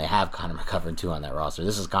McGovern. They have Connor McGovern too on that roster.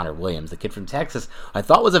 This is Connor Williams, the kid from Texas. I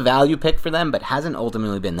thought was a value pick for them, but hasn't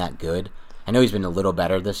ultimately been that good. I know he's been a little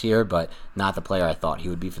better this year, but not the player I thought he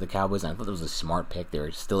would be for the Cowboys. And I thought it was a smart pick. They were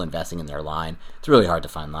still investing in their line. It's really hard to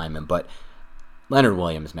find linemen, but Leonard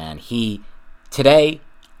Williams, man, he today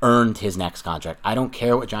earned his next contract. I don't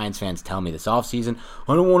care what Giants fans tell me this offseason.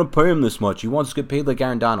 I don't want to pay him this much. He wants to get paid like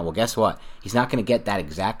Aaron Donald. Well, guess what? He's not going to get that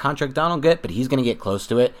exact contract Donald get, but he's going to get close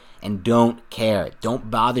to it. And don't care. Don't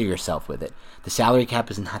bother yourself with it. The salary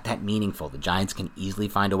cap is not that meaningful. The Giants can easily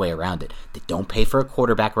find a way around it. They don't pay for a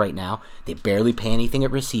quarterback right now. They barely pay anything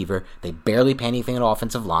at receiver. They barely pay anything at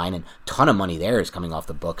offensive line. And a ton of money there is coming off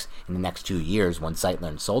the books in the next 2 years when Seitler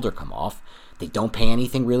and Solder come off. They don't pay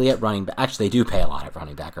anything really at running back. Actually, they do pay a lot at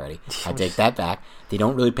running back already. I take that back. They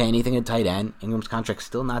don't really pay anything at tight end. Ingram's contract's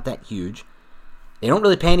still not that huge. They don't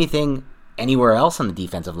really pay anything anywhere else on the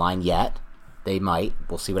defensive line yet. They might.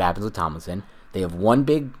 We'll see what happens with Tomlinson. They have one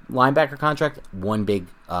big linebacker contract,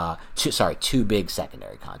 two big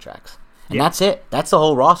secondary contracts. And that's it. That's the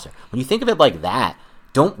whole roster. When you think of it like that,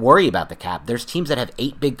 don't worry about the cap. There's teams that have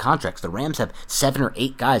 8 big contracts. The Rams have 7 or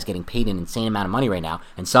 8 guys getting paid an insane amount of money right now,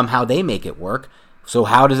 and somehow they make it work. So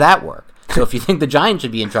how does that work? So if you think the Giants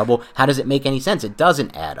should be in trouble, how does it make any sense? It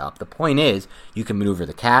doesn't add up. The point is, you can maneuver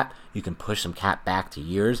the cap, you can push some cap back to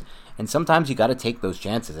years, and sometimes you got to take those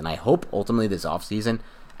chances. And I hope ultimately this offseason,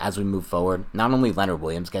 as we move forward, not only Leonard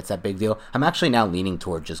Williams gets that big deal, I'm actually now leaning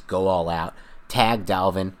toward just go all out, tag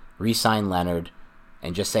Dalvin, re-sign Leonard,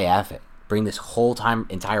 and just say F it. Bring this whole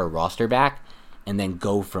entire roster back, and then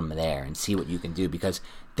go from there and see what you can do, because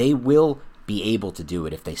they will be able to do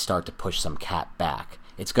it if they start to push some cap back.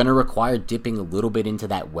 It's going to require dipping a little bit into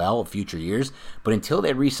that well of future years, but until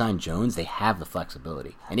they re-sign Jones, they have the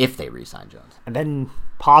flexibility. And if they re-sign Jones. And then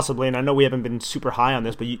possibly, and I know we haven't been super high on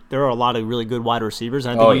this, but there are a lot of really good wide receivers.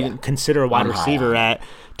 And I think you can consider a wide receiver at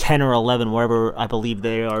 10 or 11, wherever I believe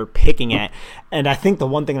they are picking at. And I think the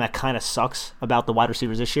one thing that kind of sucks about the wide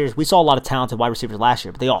receivers this year is we saw a lot of talented wide receivers last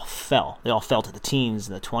year, but they all fell. They all fell to the teens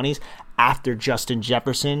and the 20s after Justin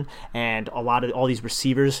Jefferson and all these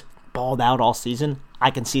receivers balled out all season.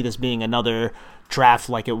 I can see this being another draft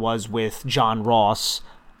like it was with John Ross,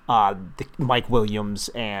 Mike Williams,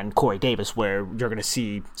 and Corey Davis, where you're going to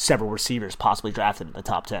see several receivers possibly drafted in the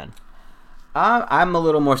top 10. I'm a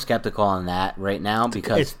little more skeptical on that right now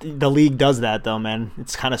because the league does that, though, man.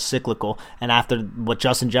 It's kind of cyclical. And after what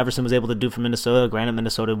Justin Jefferson was able to do for Minnesota, granted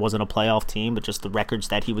Minnesota wasn't a playoff team, but just the records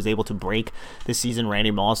that he was able to break this season,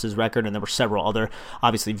 Randy Moss's record, and there were several other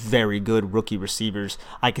obviously very good rookie receivers.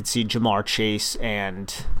 I could see Jamar Chase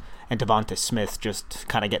and Devonta Smith just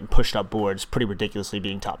kind of getting pushed up boards, pretty ridiculously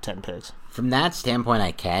being top 10 picks. From that standpoint,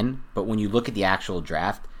 I can, but when you look at the actual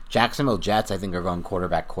draft, Jacksonville Jets, I think, are going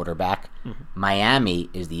quarterback. Mm-hmm. Miami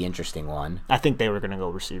is the interesting one. I think they were going to go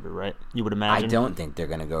receiver, right? You would imagine? I don't think they're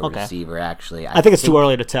going to go receiver, actually. I think it's too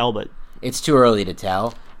early to tell, but... It's too early to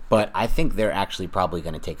tell, but I think they're actually probably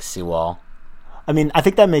going to take Sewell. I mean, I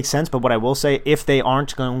think that makes sense, but what I will say, if they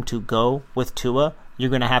aren't going to go with Tua, you're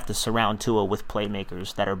going to have to surround Tua with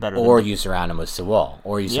playmakers that are better than you surround him with Sewell,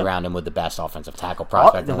 or you surround him with the best offensive tackle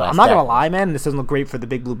prospect in the last I'm not going to lie, man. This doesn't look great for the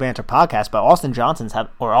Big Blue Banter podcast, but Austin Jackson's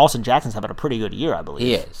having a pretty good year, I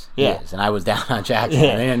believe. He is, and I was down on Jackson.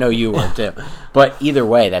 I know you were, too. But either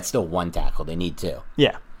way, that's still one tackle. They need 2.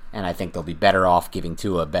 Yeah. And I think they'll be better off giving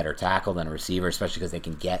Tua a better tackle than a receiver, especially because they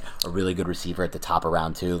can get a really good receiver at the top of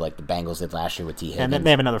round 2, like the Bengals did last year with T. Higgins. And they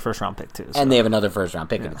have another first-round pick, too. So. And they have another first-round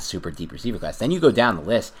pick in a super deep receiver class. Then you go down the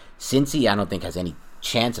list. Cincy, I don't think, has any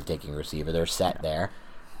chance of taking a receiver. They're set there.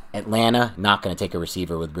 Atlanta, not going to take a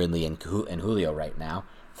receiver with Ridley and Julio right now.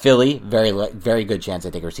 Philly, very good chance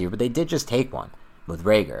to take a receiver, but they did just take one with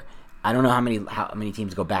Rager. I don't know how many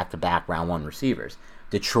teams go back-to-back round 1 receivers.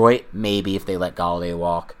 Detroit, maybe, if they let Galladay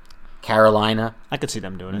walk. Carolina, I could see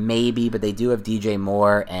them doing it. Maybe, but they do have DJ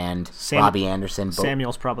Moore and Robbie Anderson.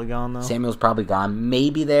 Samuel's probably gone, though. Samuel's probably gone.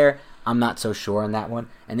 Maybe there. I'm not so sure on that one.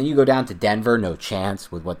 And then you go down to Denver, no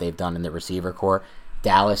chance with what they've done in the receiver core.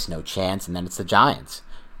 Dallas, no chance. And then it's the Giants.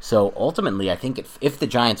 So ultimately, I think if the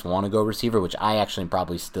Giants want to go receiver, which I actually am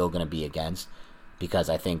probably still going to be against, because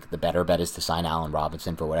I think the better bet is to sign Allen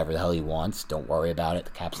Robinson for whatever the hell he wants. Don't worry about it.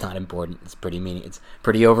 The cap's not important. It's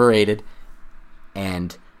pretty overrated.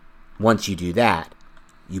 And once you do that,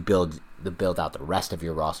 you build out the rest of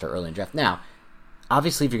your roster early in the draft. Now,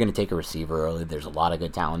 obviously, if you're going to take a receiver early, there's a lot of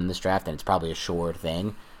good talent in this draft, and it's probably a sure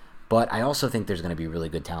thing. But I also think there's going to be really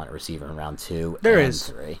good talent at receiver in round 2 and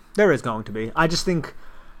 3. There is going to be. I just think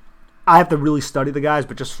I have to really study the guys,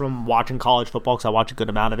 but just from watching college football, because I watch a good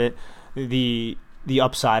amount of it, the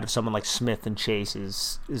upside of someone like Smith and Chase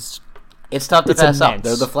is it's tough to pass up.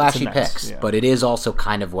 They're the flashy picks, but it is also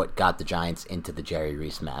kind of what got the Giants into the Jerry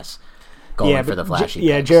Reese mess. Going for the flashy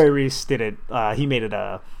picks. Jerry Reese did it. He made it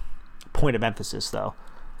a point of emphasis, though.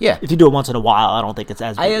 Yeah. If you do it once in a while, I don't think it's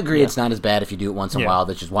as bad. I agree it's not as bad if you do it once in a while,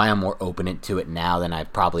 which is why I'm more open to it now than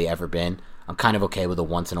I've probably ever been. I'm kind of okay with a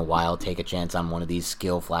once in a while, take a chance on one of these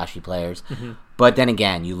skill flashy players. Mm-hmm. But then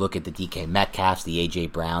again, you look at the DK Metcalfs, the A.J.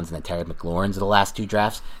 Browns, and the Terry McLaurins of the last 2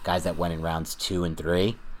 drafts, guys that went in rounds 2 and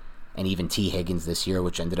 3, and even T. Higgins this year,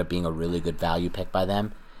 which ended up being a really good value pick by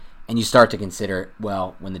them. And you start to consider,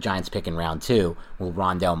 well, when the Giants pick in round 2, will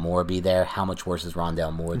Rondale Moore be there? How much worse is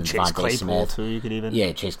Rondale Moore than Devontae Smith? Too, you could even...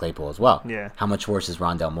 Yeah, Chase Claypool as well. Yeah. How much worse is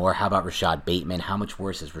Rondale Moore? How about Rashad Bateman? How much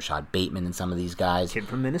worse is Rashad Bateman than some of these guys? Kid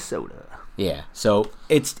from Minnesota. Yeah, so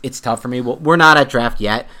it's tough for me. Well, we're not at draft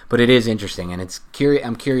yet, but it is interesting, and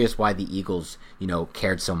I'm curious why the Eagles,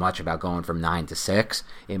 cared so much about going from 9 to 6.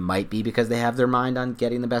 It might be because they have their mind on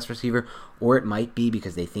getting the best receiver, or it might be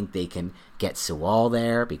because they think they can get Sewell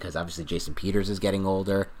there, because obviously Jason Peters is getting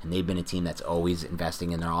older, and they've been a team that's always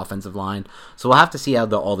investing in their offensive line. So we'll have to see how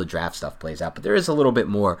all the draft stuff plays out. But there is a little bit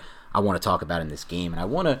more I want to talk about in this game, and I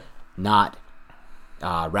want to not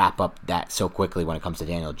wrap up that so quickly when it comes to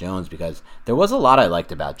Daniel Jones, because there was a lot I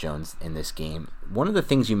liked about Jones in this game. One of the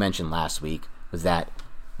things you mentioned last week was that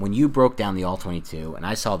when you broke down the All-22, and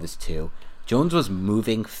I saw this too, Jones was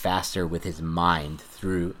moving faster with his mind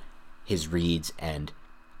through his reads and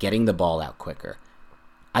getting the ball out quicker.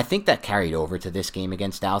 I think that carried over to this game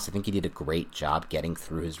against Dallas. I think he did a great job getting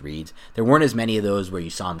through his reads. There weren't as many of those where you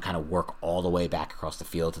saw him kind of work all the way back across the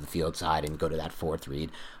field to the field side and go to that fourth read.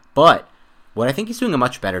 But what I think he's doing a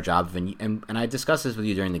much better job of, and I discussed this with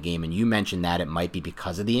you during the game, and you mentioned that it might be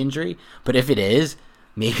because of the injury, but if it is,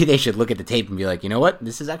 maybe they should look at the tape and be like, you know what,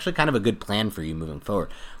 this is actually kind of a good plan for you moving forward.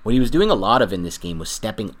 What he was doing a lot of in this game was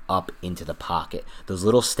stepping up into the pocket. Those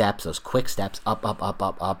little steps, those quick steps,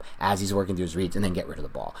 up, as he's working through his reads, and then get rid of the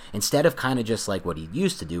ball. Instead of kind of just like what he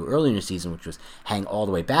used to do earlier in the season, which was hang all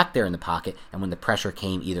the way back there in the pocket, and when the pressure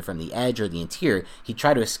came either from the edge or the interior, he'd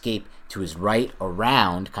try to escape to his right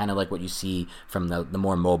around, kind of like what you see from the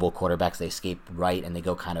more mobile quarterbacks. They escape right and they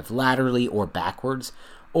go kind of laterally or backwards,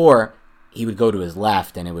 or he would go to his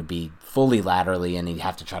left and it would be fully laterally and he'd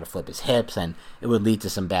have to try to flip his hips and it would lead to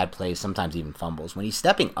some bad plays, sometimes even fumbles. When he's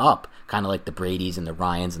stepping up, kind of like the Bradys and the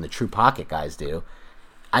Ryans and the true pocket guys do,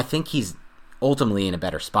 I think he's ultimately in a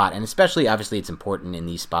better spot. And especially, obviously, it's important in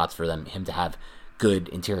these spots for him to have good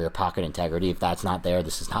interior pocket integrity. If that's not there,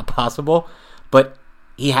 this is not possible. But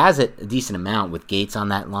he has it a decent amount with Gates on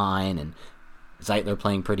that line and Zeitler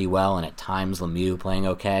playing pretty well and at times Lemieux playing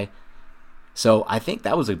okay. So I think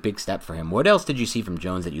that was a big step for him. What else did you see from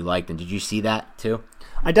Jones that you liked, and did you see that too?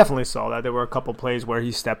 I definitely saw that. There were a couple plays where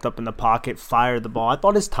he stepped up in the pocket, fired the ball. I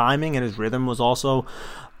thought his timing and his rhythm was also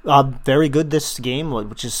very good this game,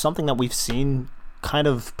 which is something that we've seen kind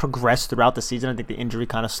of progress throughout the season. I think the injury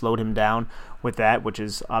kind of slowed him down with that, which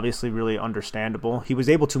is obviously really understandable. He was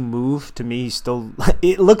able to move. To me,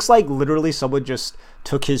 it looks like literally someone just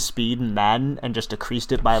took his speed in Madden and just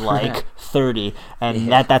decreased it by like 30,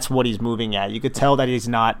 and that's what he's moving at. You could tell that he's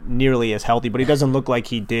not nearly as healthy, but he doesn't look like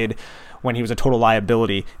he did when he was a total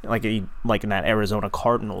liability, like in that Arizona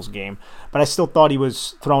Cardinals game. But I still thought he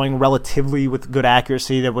was throwing relatively with good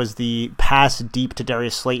accuracy. There was the pass deep to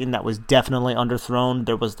Darius Slayton that was definitely underthrown.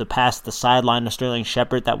 There was the pass to the sideline to Sterling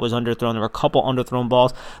Shepard that was underthrown. There were a couple underthrown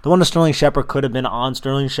balls. The one to Sterling Shepard could have been on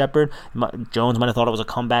Sterling Shepard. Jones might have thought it was a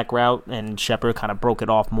comeback route, and Shepard kind of broke it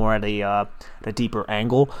off more at a deeper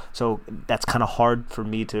angle. So that's kind of hard for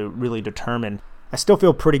me to really determine. I still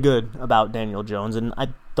feel pretty good about Daniel Jones, and I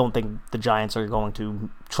don't think the Giants are going to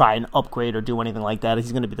try and upgrade or do anything like that.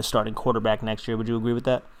 He's going to be the starting quarterback next year. Would you agree with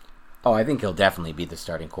that? Oh, I think he'll definitely be the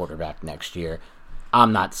starting quarterback next year.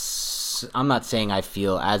 I'm not saying I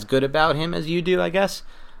feel as good about him as you do, I guess,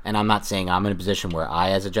 and I'm not saying I'm in a position where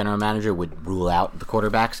I, as a general manager, would rule out the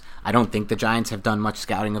quarterbacks. I don't think the Giants have done much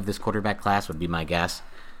scouting of this quarterback class, would be my guess.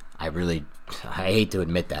 I hate to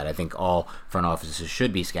admit that. I think all front offices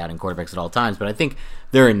should be scouting quarterbacks at all times, but I think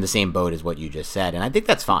they're in the same boat as what you just said, and I think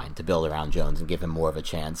that's fine to build around Jones and give him more of a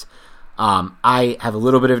chance. I have a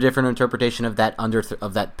little bit of a different interpretation of that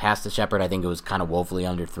of that pass to Shepard. I think it was kind of woefully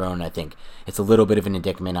underthrown. I think it's a little bit of an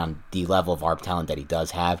indictment on the level of arm talent that he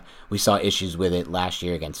does have. We saw issues with it last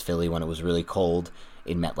year against Philly when it was really cold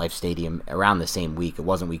in MetLife Stadium around the same week. It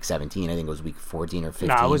wasn't week 17. I think it was week 14 or 15.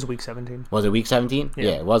 No, it was week 17. Was it week 17?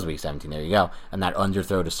 Yeah, it was week 17. There you go. And that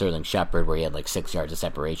underthrow to Sterling Shepard where he had like 6 yards of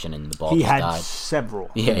separation and the ball he just had died. Several.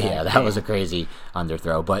 That was a crazy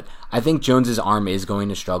underthrow. But I think Jones's arm is going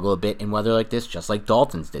to struggle a bit in weather like this, just like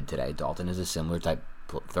Dalton's did today. Dalton is a similar type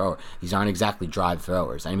thrower. These aren't exactly drive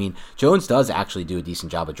throwers. I mean, Jones does actually do a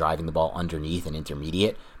decent job of driving the ball underneath and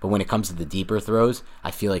intermediate, but when it comes to the deeper throws, I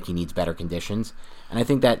feel like he needs better conditions, and I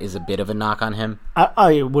think that is a bit of a knock on him.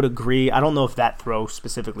 I would agree. I don't know if that throw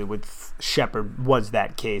specifically with Shepard was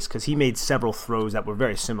that case, because he made several throws that were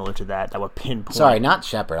very similar to that were pinpoint. Sorry, not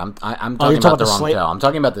Shepard. I'm talking about the wrong throw. I'm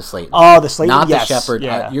talking about the Slayton. Oh, the Slayton? Not yes. the Shepard.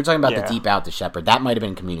 Yeah. You're talking about the deep out to Shepard. That might have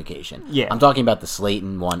been communication. Yeah. I'm talking about the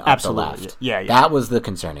Slayton one up the left. Yeah. That was the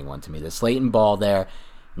concerning one to me. The Slayton ball there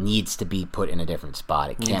needs to be put in a different spot.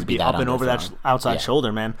 It can't be that up and over that outside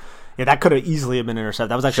shoulder, man. Yeah, that could have easily have been intercepted.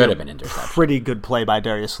 That was actually a pretty good play by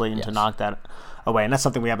Darius Slayton to knock that away, and that's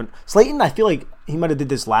something we haven't. Slayton, I feel like he might have did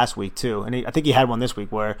this last week too, and I think he had one this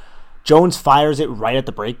week where Jones fires it right at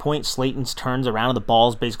the break point. Slayton turns around and the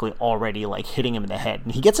ball's basically already like hitting him in the head.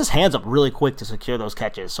 And he gets his hands up really quick to secure those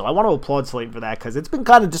catches. So I want to applaud Slayton for that because it's been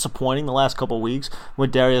kind of disappointing the last couple of weeks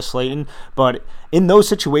with Darius Slayton. But in those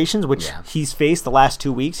situations, which he's faced the last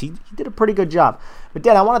 2 weeks, he did a pretty good job. But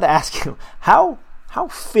Dan, I wanted to ask you, how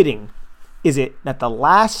fitting is it that the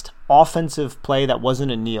last offensive play that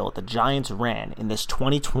wasn't a kneel the Giants ran in this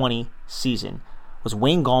 2020 season was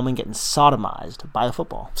Wayne Gallman getting sodomized by a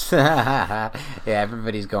football? Yeah,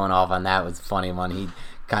 everybody's going off on that. It was a funny one.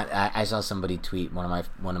 I saw somebody tweet, one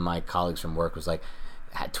of my colleagues from work was like,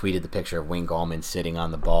 had tweeted the picture of Wayne Gallman sitting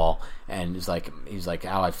on the ball, and he's like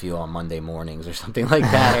how I feel on Monday mornings or something like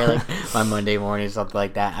that, or like my Monday morning or something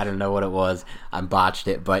like that. I don't know what it was. I botched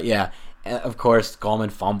it, but yeah. Of course,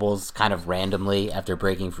 Gallman fumbles kind of randomly after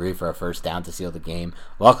breaking free for a first down to seal the game.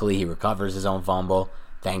 Luckily, he recovers his own fumble,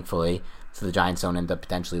 thankfully, so the Giants don't end up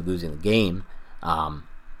potentially losing the game.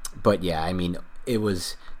 But yeah, I mean, it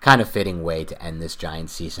was kind of fitting way to end this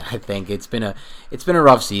Giants season. I think it's been a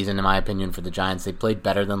rough season in my opinion for the Giants. They played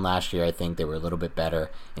better than last year. I think they were a little bit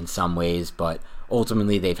better in some ways, but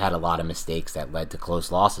ultimately they've had a lot of mistakes that led to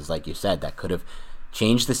close losses, like you said, that could have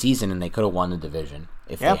changed the season and they could have won the division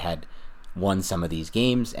if they had won some of these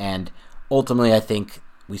games. And ultimately I think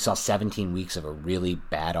we saw 17 weeks of a really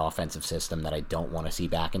bad offensive system that I don't want to see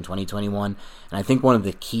back in 2021. And I think one of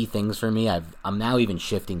the key things for me, I'm now even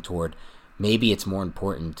shifting toward maybe it's more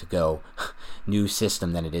important to go new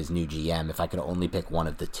system than it is new GM if I could only pick one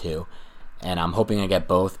of the two. And I'm hoping I get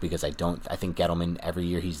both because I think Gettleman, every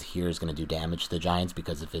year he's here, is going to do damage to the Giants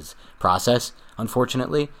because of his process,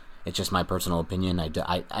 unfortunately. It's just my personal opinion.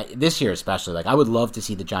 I this year especially, like I would love to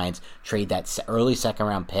see the Giants trade that early second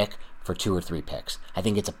round pick for 2 or 3 picks. I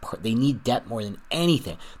think they need depth more than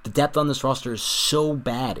anything. The depth on this roster is so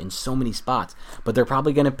bad in so many spots, but they're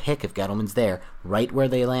probably going to pick, if Gettleman's there, right where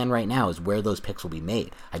they land right now is where those picks will be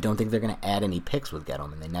made. I don't think they're going to add any picks with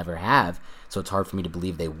Gettleman. They never have, so it's hard for me to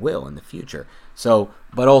believe they will in the future. So,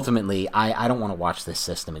 but ultimately, I don't want to watch this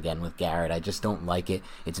system again with Garrett. I just don't like it.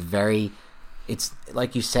 It's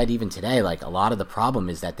like you said even today, like a lot of the problem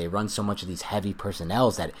is that they run so much of these heavy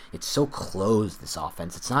personnels that it's so closed, this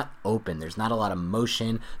offense. It's not open. There's not a lot of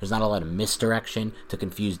motion. There's not a lot of misdirection to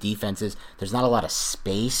confuse defenses. There's not a lot of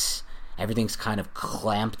space. Everything's kind of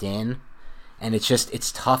clamped in. And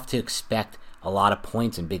it's tough to expect a lot of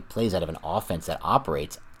points and big plays out of an offense that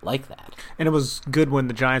operates like that. And it was good when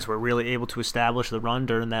the Giants were really able to establish the run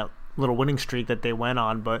during that little winning streak that they went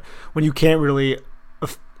on. But when you can't really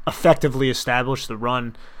effectively establish the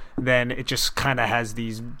run, then it just kind of has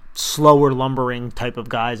these slower lumbering type of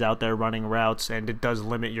guys out there running routes, and it does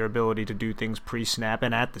limit your ability to do things pre-snap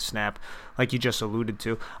and at the snap, like you just alluded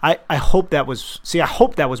to. I hope that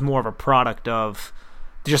was more of a product of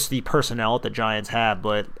just the personnel that the Giants have,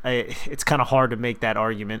 but it's kind of hard to make that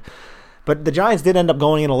argument. But the Giants did end up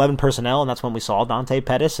going in 11 personnel, and that's when we saw Dante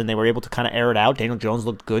Pettis, and they were able to kind of air it out. Daniel Jones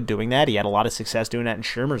looked good doing that. He had a lot of success doing that in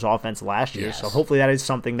Shermer's offense last year. So hopefully that is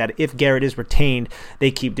something that if Garrett is retained,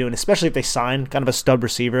 they keep doing, especially if they sign kind of a stud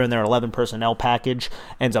receiver and their 11 personnel package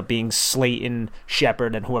ends up being Slayton,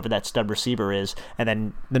 Shepard, and whoever that stud receiver is. And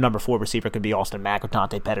then the number 4 receiver could be Austin Mack or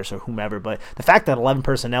Dante Pettis or whomever. But the fact that 11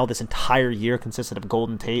 personnel this entire year consisted of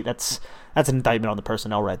Golden Tate, that's an indictment on the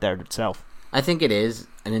personnel right there itself. I think it is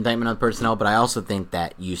an indictment on personnel, but I also think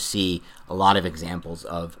that you see a lot of examples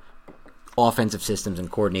of offensive systems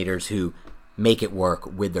and coordinators who make it work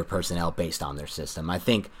with their personnel based on their system. I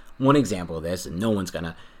think one example of this, and no one's going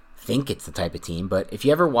to think it's the type of team, but if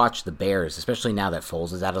you ever watch the Bears, especially now that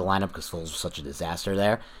Foles is out of the lineup because Foles was such a disaster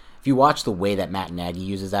there, if you watch the way that Matt Nagy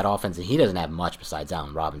uses that offense, and he doesn't have much besides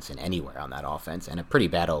Allen Robinson anywhere on that offense, and a pretty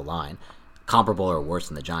bad O-line, comparable or worse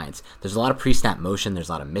than the Giants. There's a lot of pre-snap motion, there's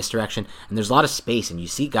a lot of misdirection, and there's a lot of space, and you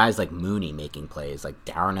see guys like Mooney making plays, like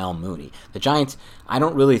Darnell Mooney. The Giants, I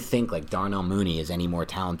don't really think like Darnell Mooney is any more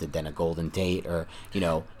talented than a Golden Tate or,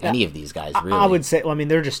 any of these guys, really. I would say,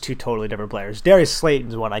 they're just two totally different players. Darius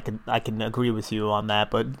Slayton's one, I can agree with you on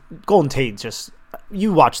that, but Golden Tate's just...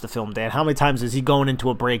 You watch the film, Dan. How many times is he going into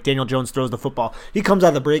a break? Daniel Jones throws the football. He comes out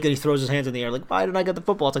of the break and he throws his hands in the air like, why didn't I get the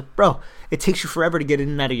football? It's like, bro, it takes you forever to get in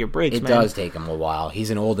and out of your breaks, man. It does take him a while. He's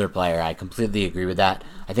an older player. I completely agree with that.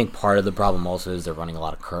 I think part of the problem also is they're running a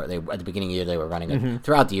lot of at the beginning of the year, they were running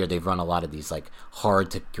throughout the year, they've run a lot of these like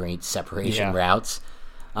hard to great separation routes.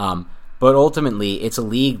 But ultimately, it's a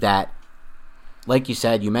league that, like you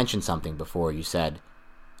said, you mentioned something before. You said,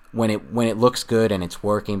 when it looks good and it's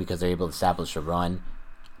working because they're able to establish a run,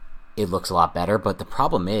 it looks a lot better. But the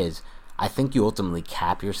problem is, I think you ultimately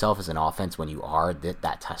cap yourself as an offense when you are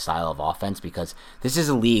that style of offense, because this is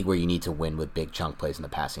a league where you need to win with big chunk plays in the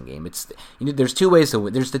passing game. There's two ways to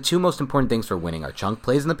win. There's the two most important things for winning are chunk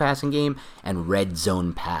plays in the passing game and red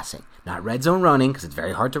zone passing. Not red zone running, because it's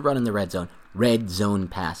very hard to run in the red zone. Red zone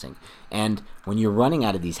passing. And when you're running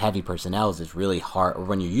out of these heavy personnels, it's really hard, or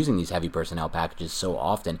when you're using these heavy personnel packages so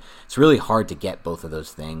often, it's really hard to get both of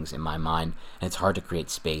those things in my mind, and it's hard to create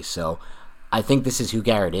space. So I think this is who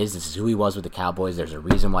Garrett is. This is who he was with the Cowboys. There's a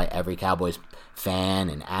reason why every Cowboys fan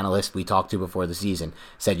and analyst we talked to before the season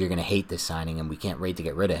said you're going to hate this signing and we can't wait to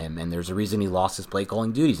get rid of him. And there's a reason he lost his play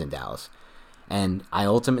calling duties in Dallas. And I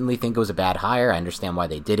ultimately think it was a bad hire. I understand why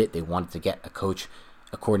they did it. They wanted to get a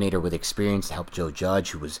coordinator with experience to help Joe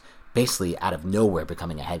Judge, who was basically out of nowhere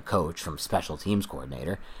becoming a head coach from special teams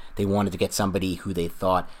coordinator. They wanted to get somebody who they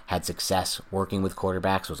thought had success working with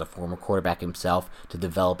quarterbacks, was a former quarterback himself, to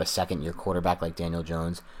develop a second-year quarterback like Daniel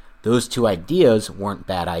Jones. Those two ideas weren't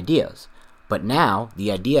bad ideas. But now,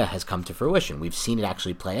 the idea has come to fruition. We've seen it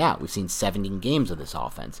actually play out. We've seen 17 games of this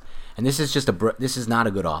offense. And this is not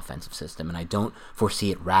a good offensive system, and I don't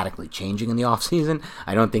foresee it radically changing in the offseason.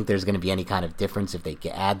 I don't think there's going to be any kind of difference if they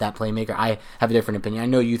add that playmaker. I have a different opinion. I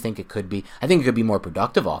know you think it could be. I think it could be more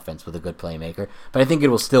productive offense with a good playmaker, but I think it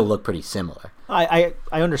will still look pretty similar. I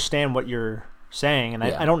understand what you're saying, and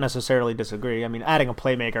I don't necessarily disagree. I mean, adding a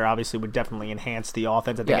playmaker obviously would definitely enhance the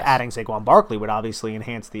offense. I think adding Saquon Barkley would obviously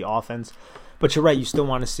enhance the offense. But you're right, you still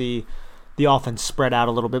want to see the offense spread out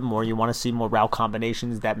a little bit more. You want to see more route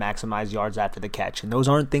combinations that maximize yards after the catch. And those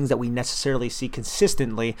aren't things that we necessarily see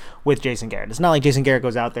consistently with Jason Garrett. It's not like Jason Garrett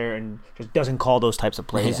goes out there and just doesn't call those types of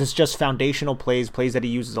plays. Yeah. It's just foundational plays that he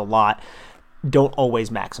uses a lot, don't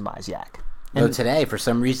always maximize Yak. Though today, for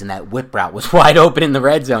some reason, that whip route was wide open in the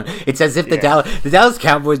red zone. It's as if the Dallas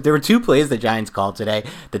Cowboys, there were two plays the Giants called today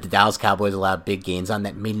that the Dallas Cowboys allowed big gains on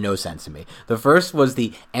that made no sense to me. The first was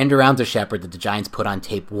the end around to Shepard that the Giants put on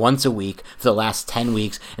tape once a week for the last 10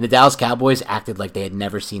 weeks, and the Dallas Cowboys acted like they had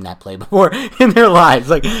never seen that play before in their lives.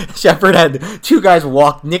 Like, Shepard had two guys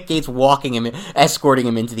Nick Gates walking him, escorting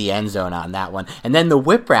him into the end zone on that one. And then the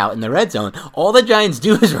whip route in the red zone, all the Giants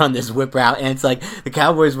do is run this whip route, and it's like the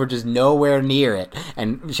Cowboys were just nowhere near it,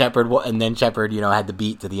 and Shepard had the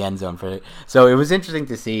beat to the end zone for it. So it was interesting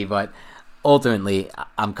to see, but ultimately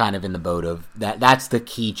I'm kind of in the boat of that's the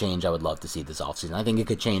key change I would love to see this offseason. I think it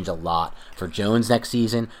could change a lot for Jones next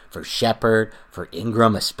season, for Shepard, for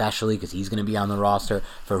Ingram especially, because he's going to be on the roster,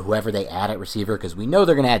 for whoever they add at receiver, because we know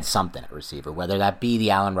they're going to add something at receiver, whether that be the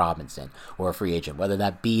Allen Robinson or a free agent, whether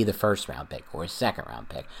that be the first round pick or a second round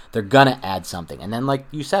pick. They're going to add something. And then, like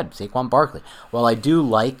you said, Saquon Barkley. Well, I do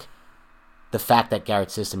like the fact that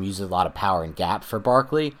Garrett's system uses a lot of power and gap for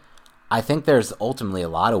Barkley. I think there's ultimately a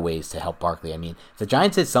lot of ways to help Barkley. I mean, if the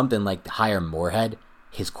Giants did something like hire Moorhead,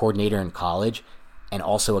 his coordinator in college, and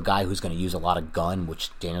also a guy who's going to use a lot of gun, which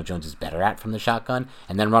Daniel Jones is better at from the shotgun,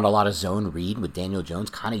 and then run a lot of zone read with Daniel Jones,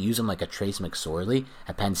 kind of use him like a Trace McSorley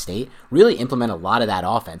at Penn State, really implement a lot of that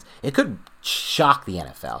offense, it could shock the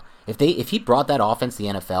NFL. If he brought that offense to the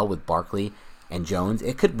NFL with Barkley and Jones,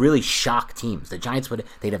 it could really shock teams. The Giants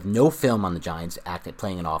they'd have no film on the Giants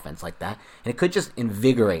playing an offense like that, and it could just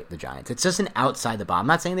invigorate the Giants. It's just an outside the box. I'm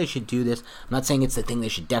not saying they should do this. I'm not saying it's the thing they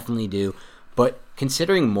should definitely do, but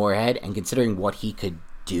considering Moorhead and considering what he could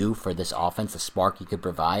do for this offense, the spark he could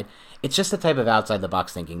provide, it's just the type of outside the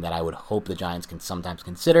box thinking that I would hope the Giants can sometimes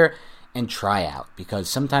consider and try out, because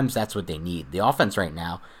sometimes that's what they need. The offense right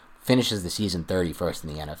now finishes the season 31st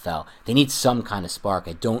in the NFL. They need some kind of spark.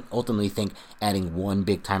 I don't ultimately think adding one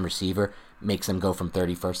big-time receiver makes them go from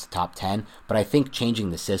 31st to top 10, but I think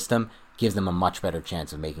changing the system gives them a much better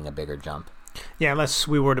chance of making a bigger jump. Yeah, unless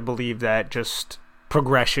we were to believe that just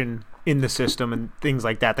progression in the system and things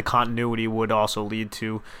like that, the continuity would also lead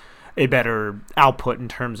to a better output in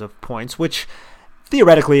terms of points, which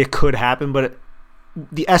theoretically it could happen, but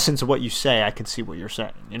the essence of what you say, I can see what you're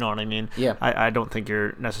saying. You know what I mean? Yeah. I don't think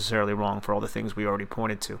you're necessarily wrong for all the things we already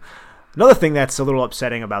pointed to. Another thing that's a little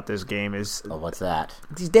upsetting about this game is... Oh, what's that?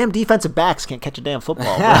 These damn defensive backs can't catch a damn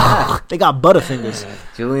football, bro. They got butterfingers.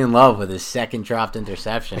 Julian Love with his second dropped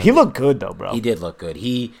interception. He looked good, though, bro. He did look good.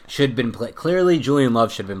 He should have been clearly, Julian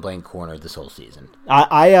Love should have been playing corner this whole season.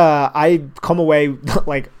 I come away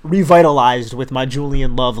like revitalized with my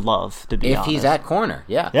Julian Love, to be honest. If he's at corner,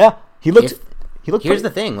 yeah. Yeah. He looked Here's the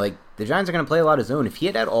thing, like, the Giants are going to play a lot of zone. If he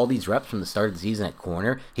had all these reps from the start of the season at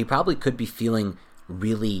corner, he probably could be feeling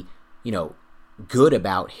really, good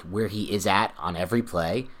about where he is at on every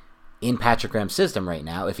play in Patrick Graham's system right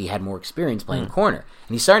now if he had more experience playing corner.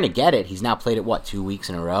 And he's starting to get it. He's now played it, 2 weeks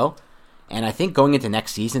in a row? And I think going into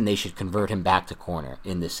next season, they should convert him back to corner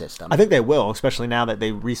in this system. I think they will, especially now that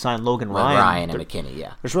they re-signed Logan Ryan. And McKinney,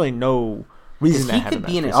 yeah. There's really no reason to he have him could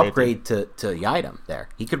be an upgrade to Yiadom there.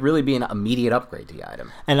 He could really be an immediate upgrade to Yiadom.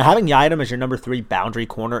 And having Yiadom as your number 3 boundary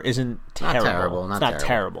corner isn't terrible. Not terrible.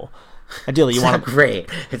 terrible. Ideally, you want him great.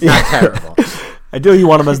 It's not terrible. Ideally, you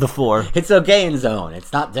want him as the 4. It's okay in zone.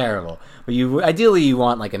 It's not terrible. But ideally you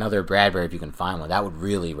want like another Bradbury if you can find one. That would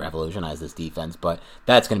really revolutionize this defense, but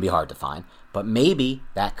that's going to be hard to find. But maybe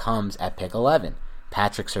that comes at pick 11.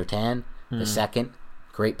 Patrick Surtain, the second,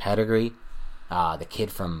 great pedigree. The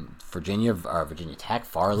kid from Virginia Tech,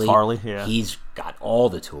 Farley. Yeah. He's got all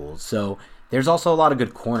the tools. So there's also a lot of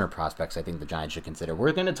good corner prospects I think the Giants should consider.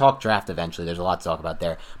 We're going to talk draft eventually. There's a lot to talk about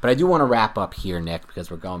there. But I do want to wrap up here, Nick,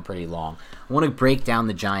 because we're going pretty long. I want to break down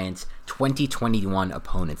the Giants' 2021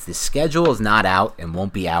 opponents. The schedule is not out and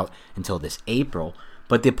won't be out until this April,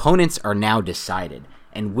 but the opponents are now decided.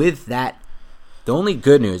 And with that, the only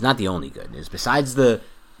good news, not the only good news, besides the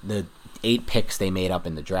 8 picks they made up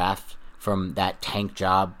in the draft from that tank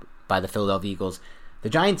job by the Philadelphia Eagles, the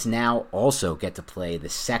Giants now also get to play the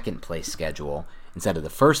second place schedule instead of the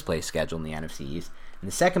first place schedule in the NFC East. And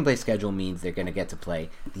the second place schedule means they're going to get to play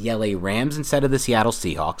the LA Rams instead of the Seattle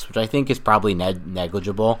Seahawks, which I think is probably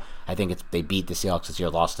negligible. I think they beat the Seahawks this year,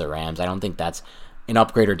 lost to the Rams. I don't think that's an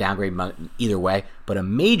upgrade or downgrade either way, but a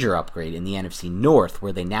major upgrade in the NFC North,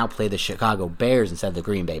 where they now play the Chicago Bears instead of the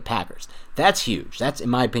Green Bay Packers. That's huge. That's, in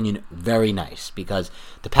my opinion, very nice, because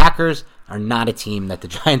the Packers are not a team that the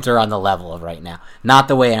Giants are on the level of right now. Not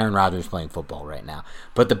the way Aaron Rodgers is playing football right now.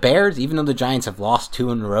 But the Bears, even though the Giants have lost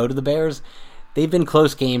 2 in a row to the Bears, they've been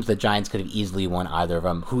close games. The Giants could have easily won either of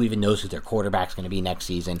them. Who even knows who their quarterback's going to be next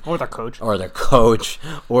season? Or their coach.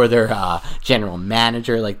 Or their general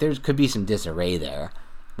manager. Like, there could be some disarray there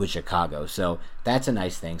with Chicago. So that's a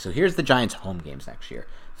nice thing. So here's the Giants' home games next year.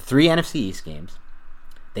 3 NFC East games.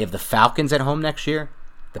 They have the Falcons at home next year,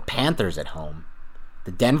 the Panthers at home,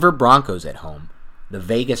 the Denver Broncos at home, the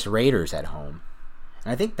Vegas Raiders at home.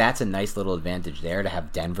 And I think that's a nice little advantage there to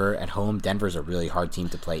have Denver at home. Denver's a really hard team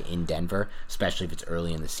to play in Denver, especially if it's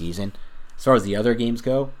early in the season. As far as the other games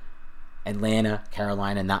go, Atlanta,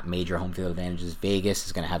 Carolina, not major home field advantages. Vegas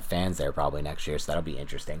is going to have fans there probably next year, so that'll be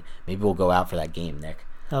interesting. Maybe we'll go out for that game, Nick.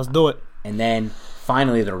 Let's do it. And then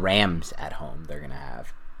finally the Rams at home they're going to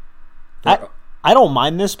have. I don't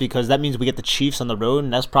mind this because that means we get the Chiefs on the road,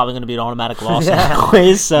 and that's probably going to be an automatic loss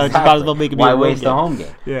anyways, so exactly. You might as well make it be Why waste the home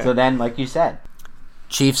game? Yeah. So then, like you said,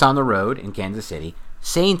 Chiefs on the road in Kansas City,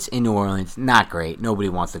 Saints in New Orleans, not great. Nobody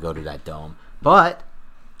wants to go to that dome. But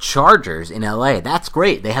Chargers in LA, that's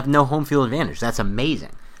great. They have no home field advantage. That's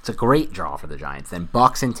amazing. It's a great draw for the Giants. Then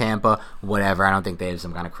Bucks in Tampa, whatever. I don't think they have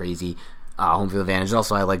some kind of crazy home field advantage.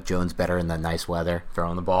 Also, I like Jones better in the nice weather,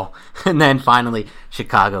 throwing the ball. And then finally,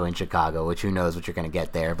 Chicago in Chicago, which who knows what you're going to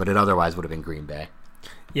get there. But it otherwise would have been Green Bay.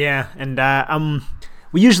 Yeah, and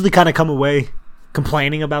we usually kind of come away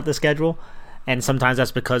complaining about the schedule. And sometimes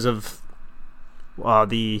that's because of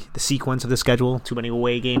the sequence of the schedule, too many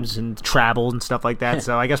away games and travel and stuff like that.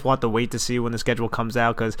 So I guess we'll have to wait to see when the schedule comes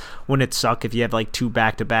out, because wouldn't it suck if you have like 2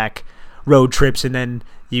 back-to-back road trips and then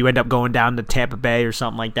you end up going down to Tampa Bay or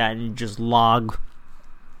something like that and you just log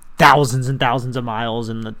thousands and thousands of miles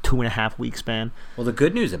in the 2.5 week span. Well, the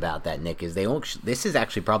good news about that, Nick, is this is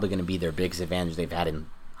actually probably going to be their biggest advantage they've had in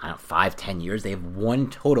 5-10 years. They have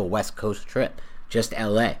 1 total West Coast trip. Just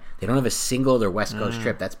LA. They don't have a single other West Coast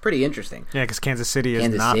trip. That's pretty interesting. Yeah, because Kansas City is not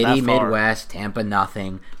that far. Kansas City, Midwest, Tampa,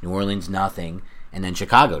 nothing. New Orleans, nothing. And then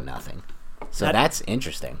Chicago, nothing. So that's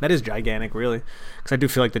interesting. That is gigantic, really. Because I do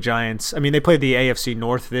feel like the Giants, I mean, they played the AFC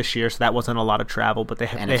North this year, so that wasn't a lot of travel. But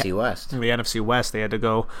NFC West. The NFC West, they had to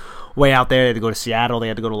go way out there. They had to go to Seattle. They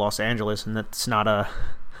had to go to Los Angeles. And that's not it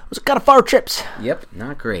was kind of far trips. Yep,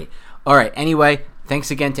 not great. All right, anyway, thanks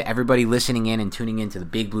again to everybody listening in and tuning in to the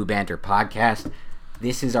Big Blue Banter podcast.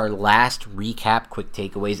 This is our last recap, quick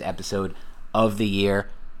takeaways episode of the year.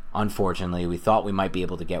 Unfortunately, we thought we might be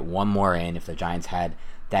able to get one more in if the Giants had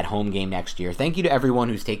that home game next year. Thank you to everyone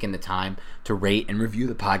who's taken the time to rate and review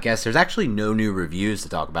the podcast. There's actually no new reviews to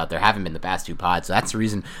talk about. There haven't been the past 2 pods, so that's the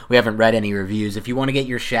reason we haven't read any reviews. If you want to get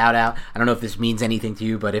your shout out, I don't know if this means anything to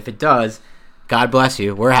you, but if it does, God bless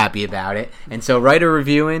you. We're happy about it. And so write a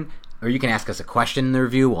review in, or you can ask us a question in the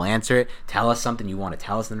review. We'll answer it. Tell us something you want to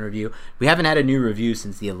tell us in the review. We haven't had a new review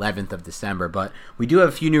since the 11th of December, but we do have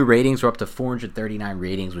a few new ratings. We're up to 439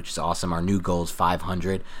 ratings, which is awesome. Our new goal is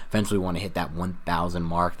 500. Eventually we want to hit that 1,000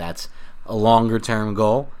 mark. That's a longer-term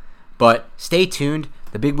goal. But stay tuned.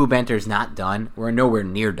 The Big Blue Banter is not done. We're nowhere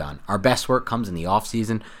near done. Our best work comes in the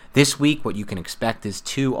offseason. This week, what you can expect is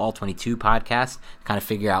 2 All-22 podcasts, kind of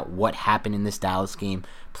figure out what happened in this Dallas game,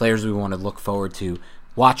 players we want to look forward to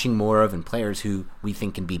watching more of, and players who we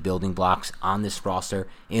think can be building blocks on this roster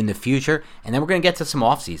in the future. And then we're going to get to some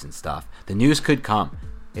offseason stuff. The news could come.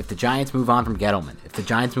 If the Giants move on from Gettleman, if the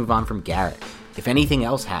Giants move on from Garrett, if anything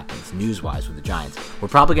else happens news-wise with the Giants, we're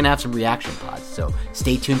probably going to have some reaction pods. So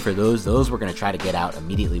stay tuned for those. Those we're going to try to get out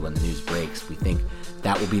immediately when the news breaks. We think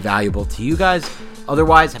that will be valuable to you guys.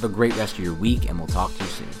 Otherwise, have a great rest of your week, and we'll talk to you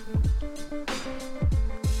soon.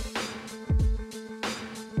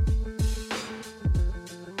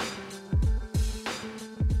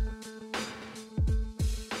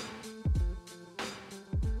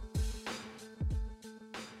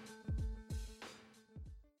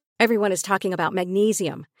 Everyone is talking about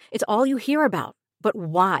magnesium. It's all you hear about. But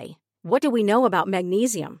why? What do we know about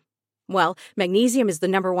magnesium? Well, magnesium is the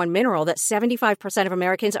number one mineral that 75% of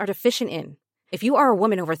Americans are deficient in. If you are a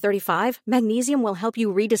woman over 35, magnesium will help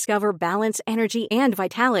you rediscover balance, energy, and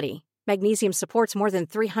vitality. Magnesium supports more than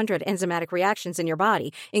 300 enzymatic reactions in your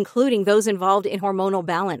body, including those involved in hormonal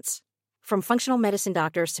balance. From functional medicine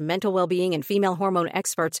doctors to mental well-being and female hormone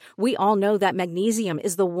experts, we all know that magnesium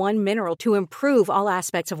is the one mineral to improve all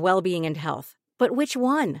aspects of well-being and health. But which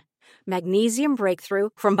one? Magnesium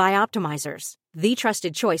Breakthrough from Bioptimizers, the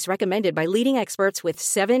trusted choice recommended by leading experts with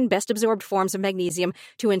 7 best-absorbed forms of magnesium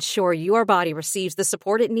to ensure your body receives the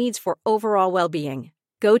support it needs for overall well-being.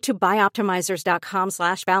 Go to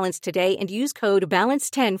bioptimizers.com/balance today and use code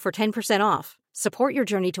BALANCE10 for 10% off. Support your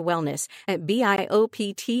journey to wellness at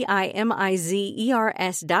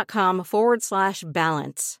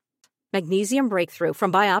bioptimizers.com/balance. Magnesium Breakthrough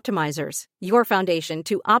from Bioptimizers, your foundation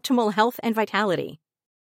to optimal health and vitality.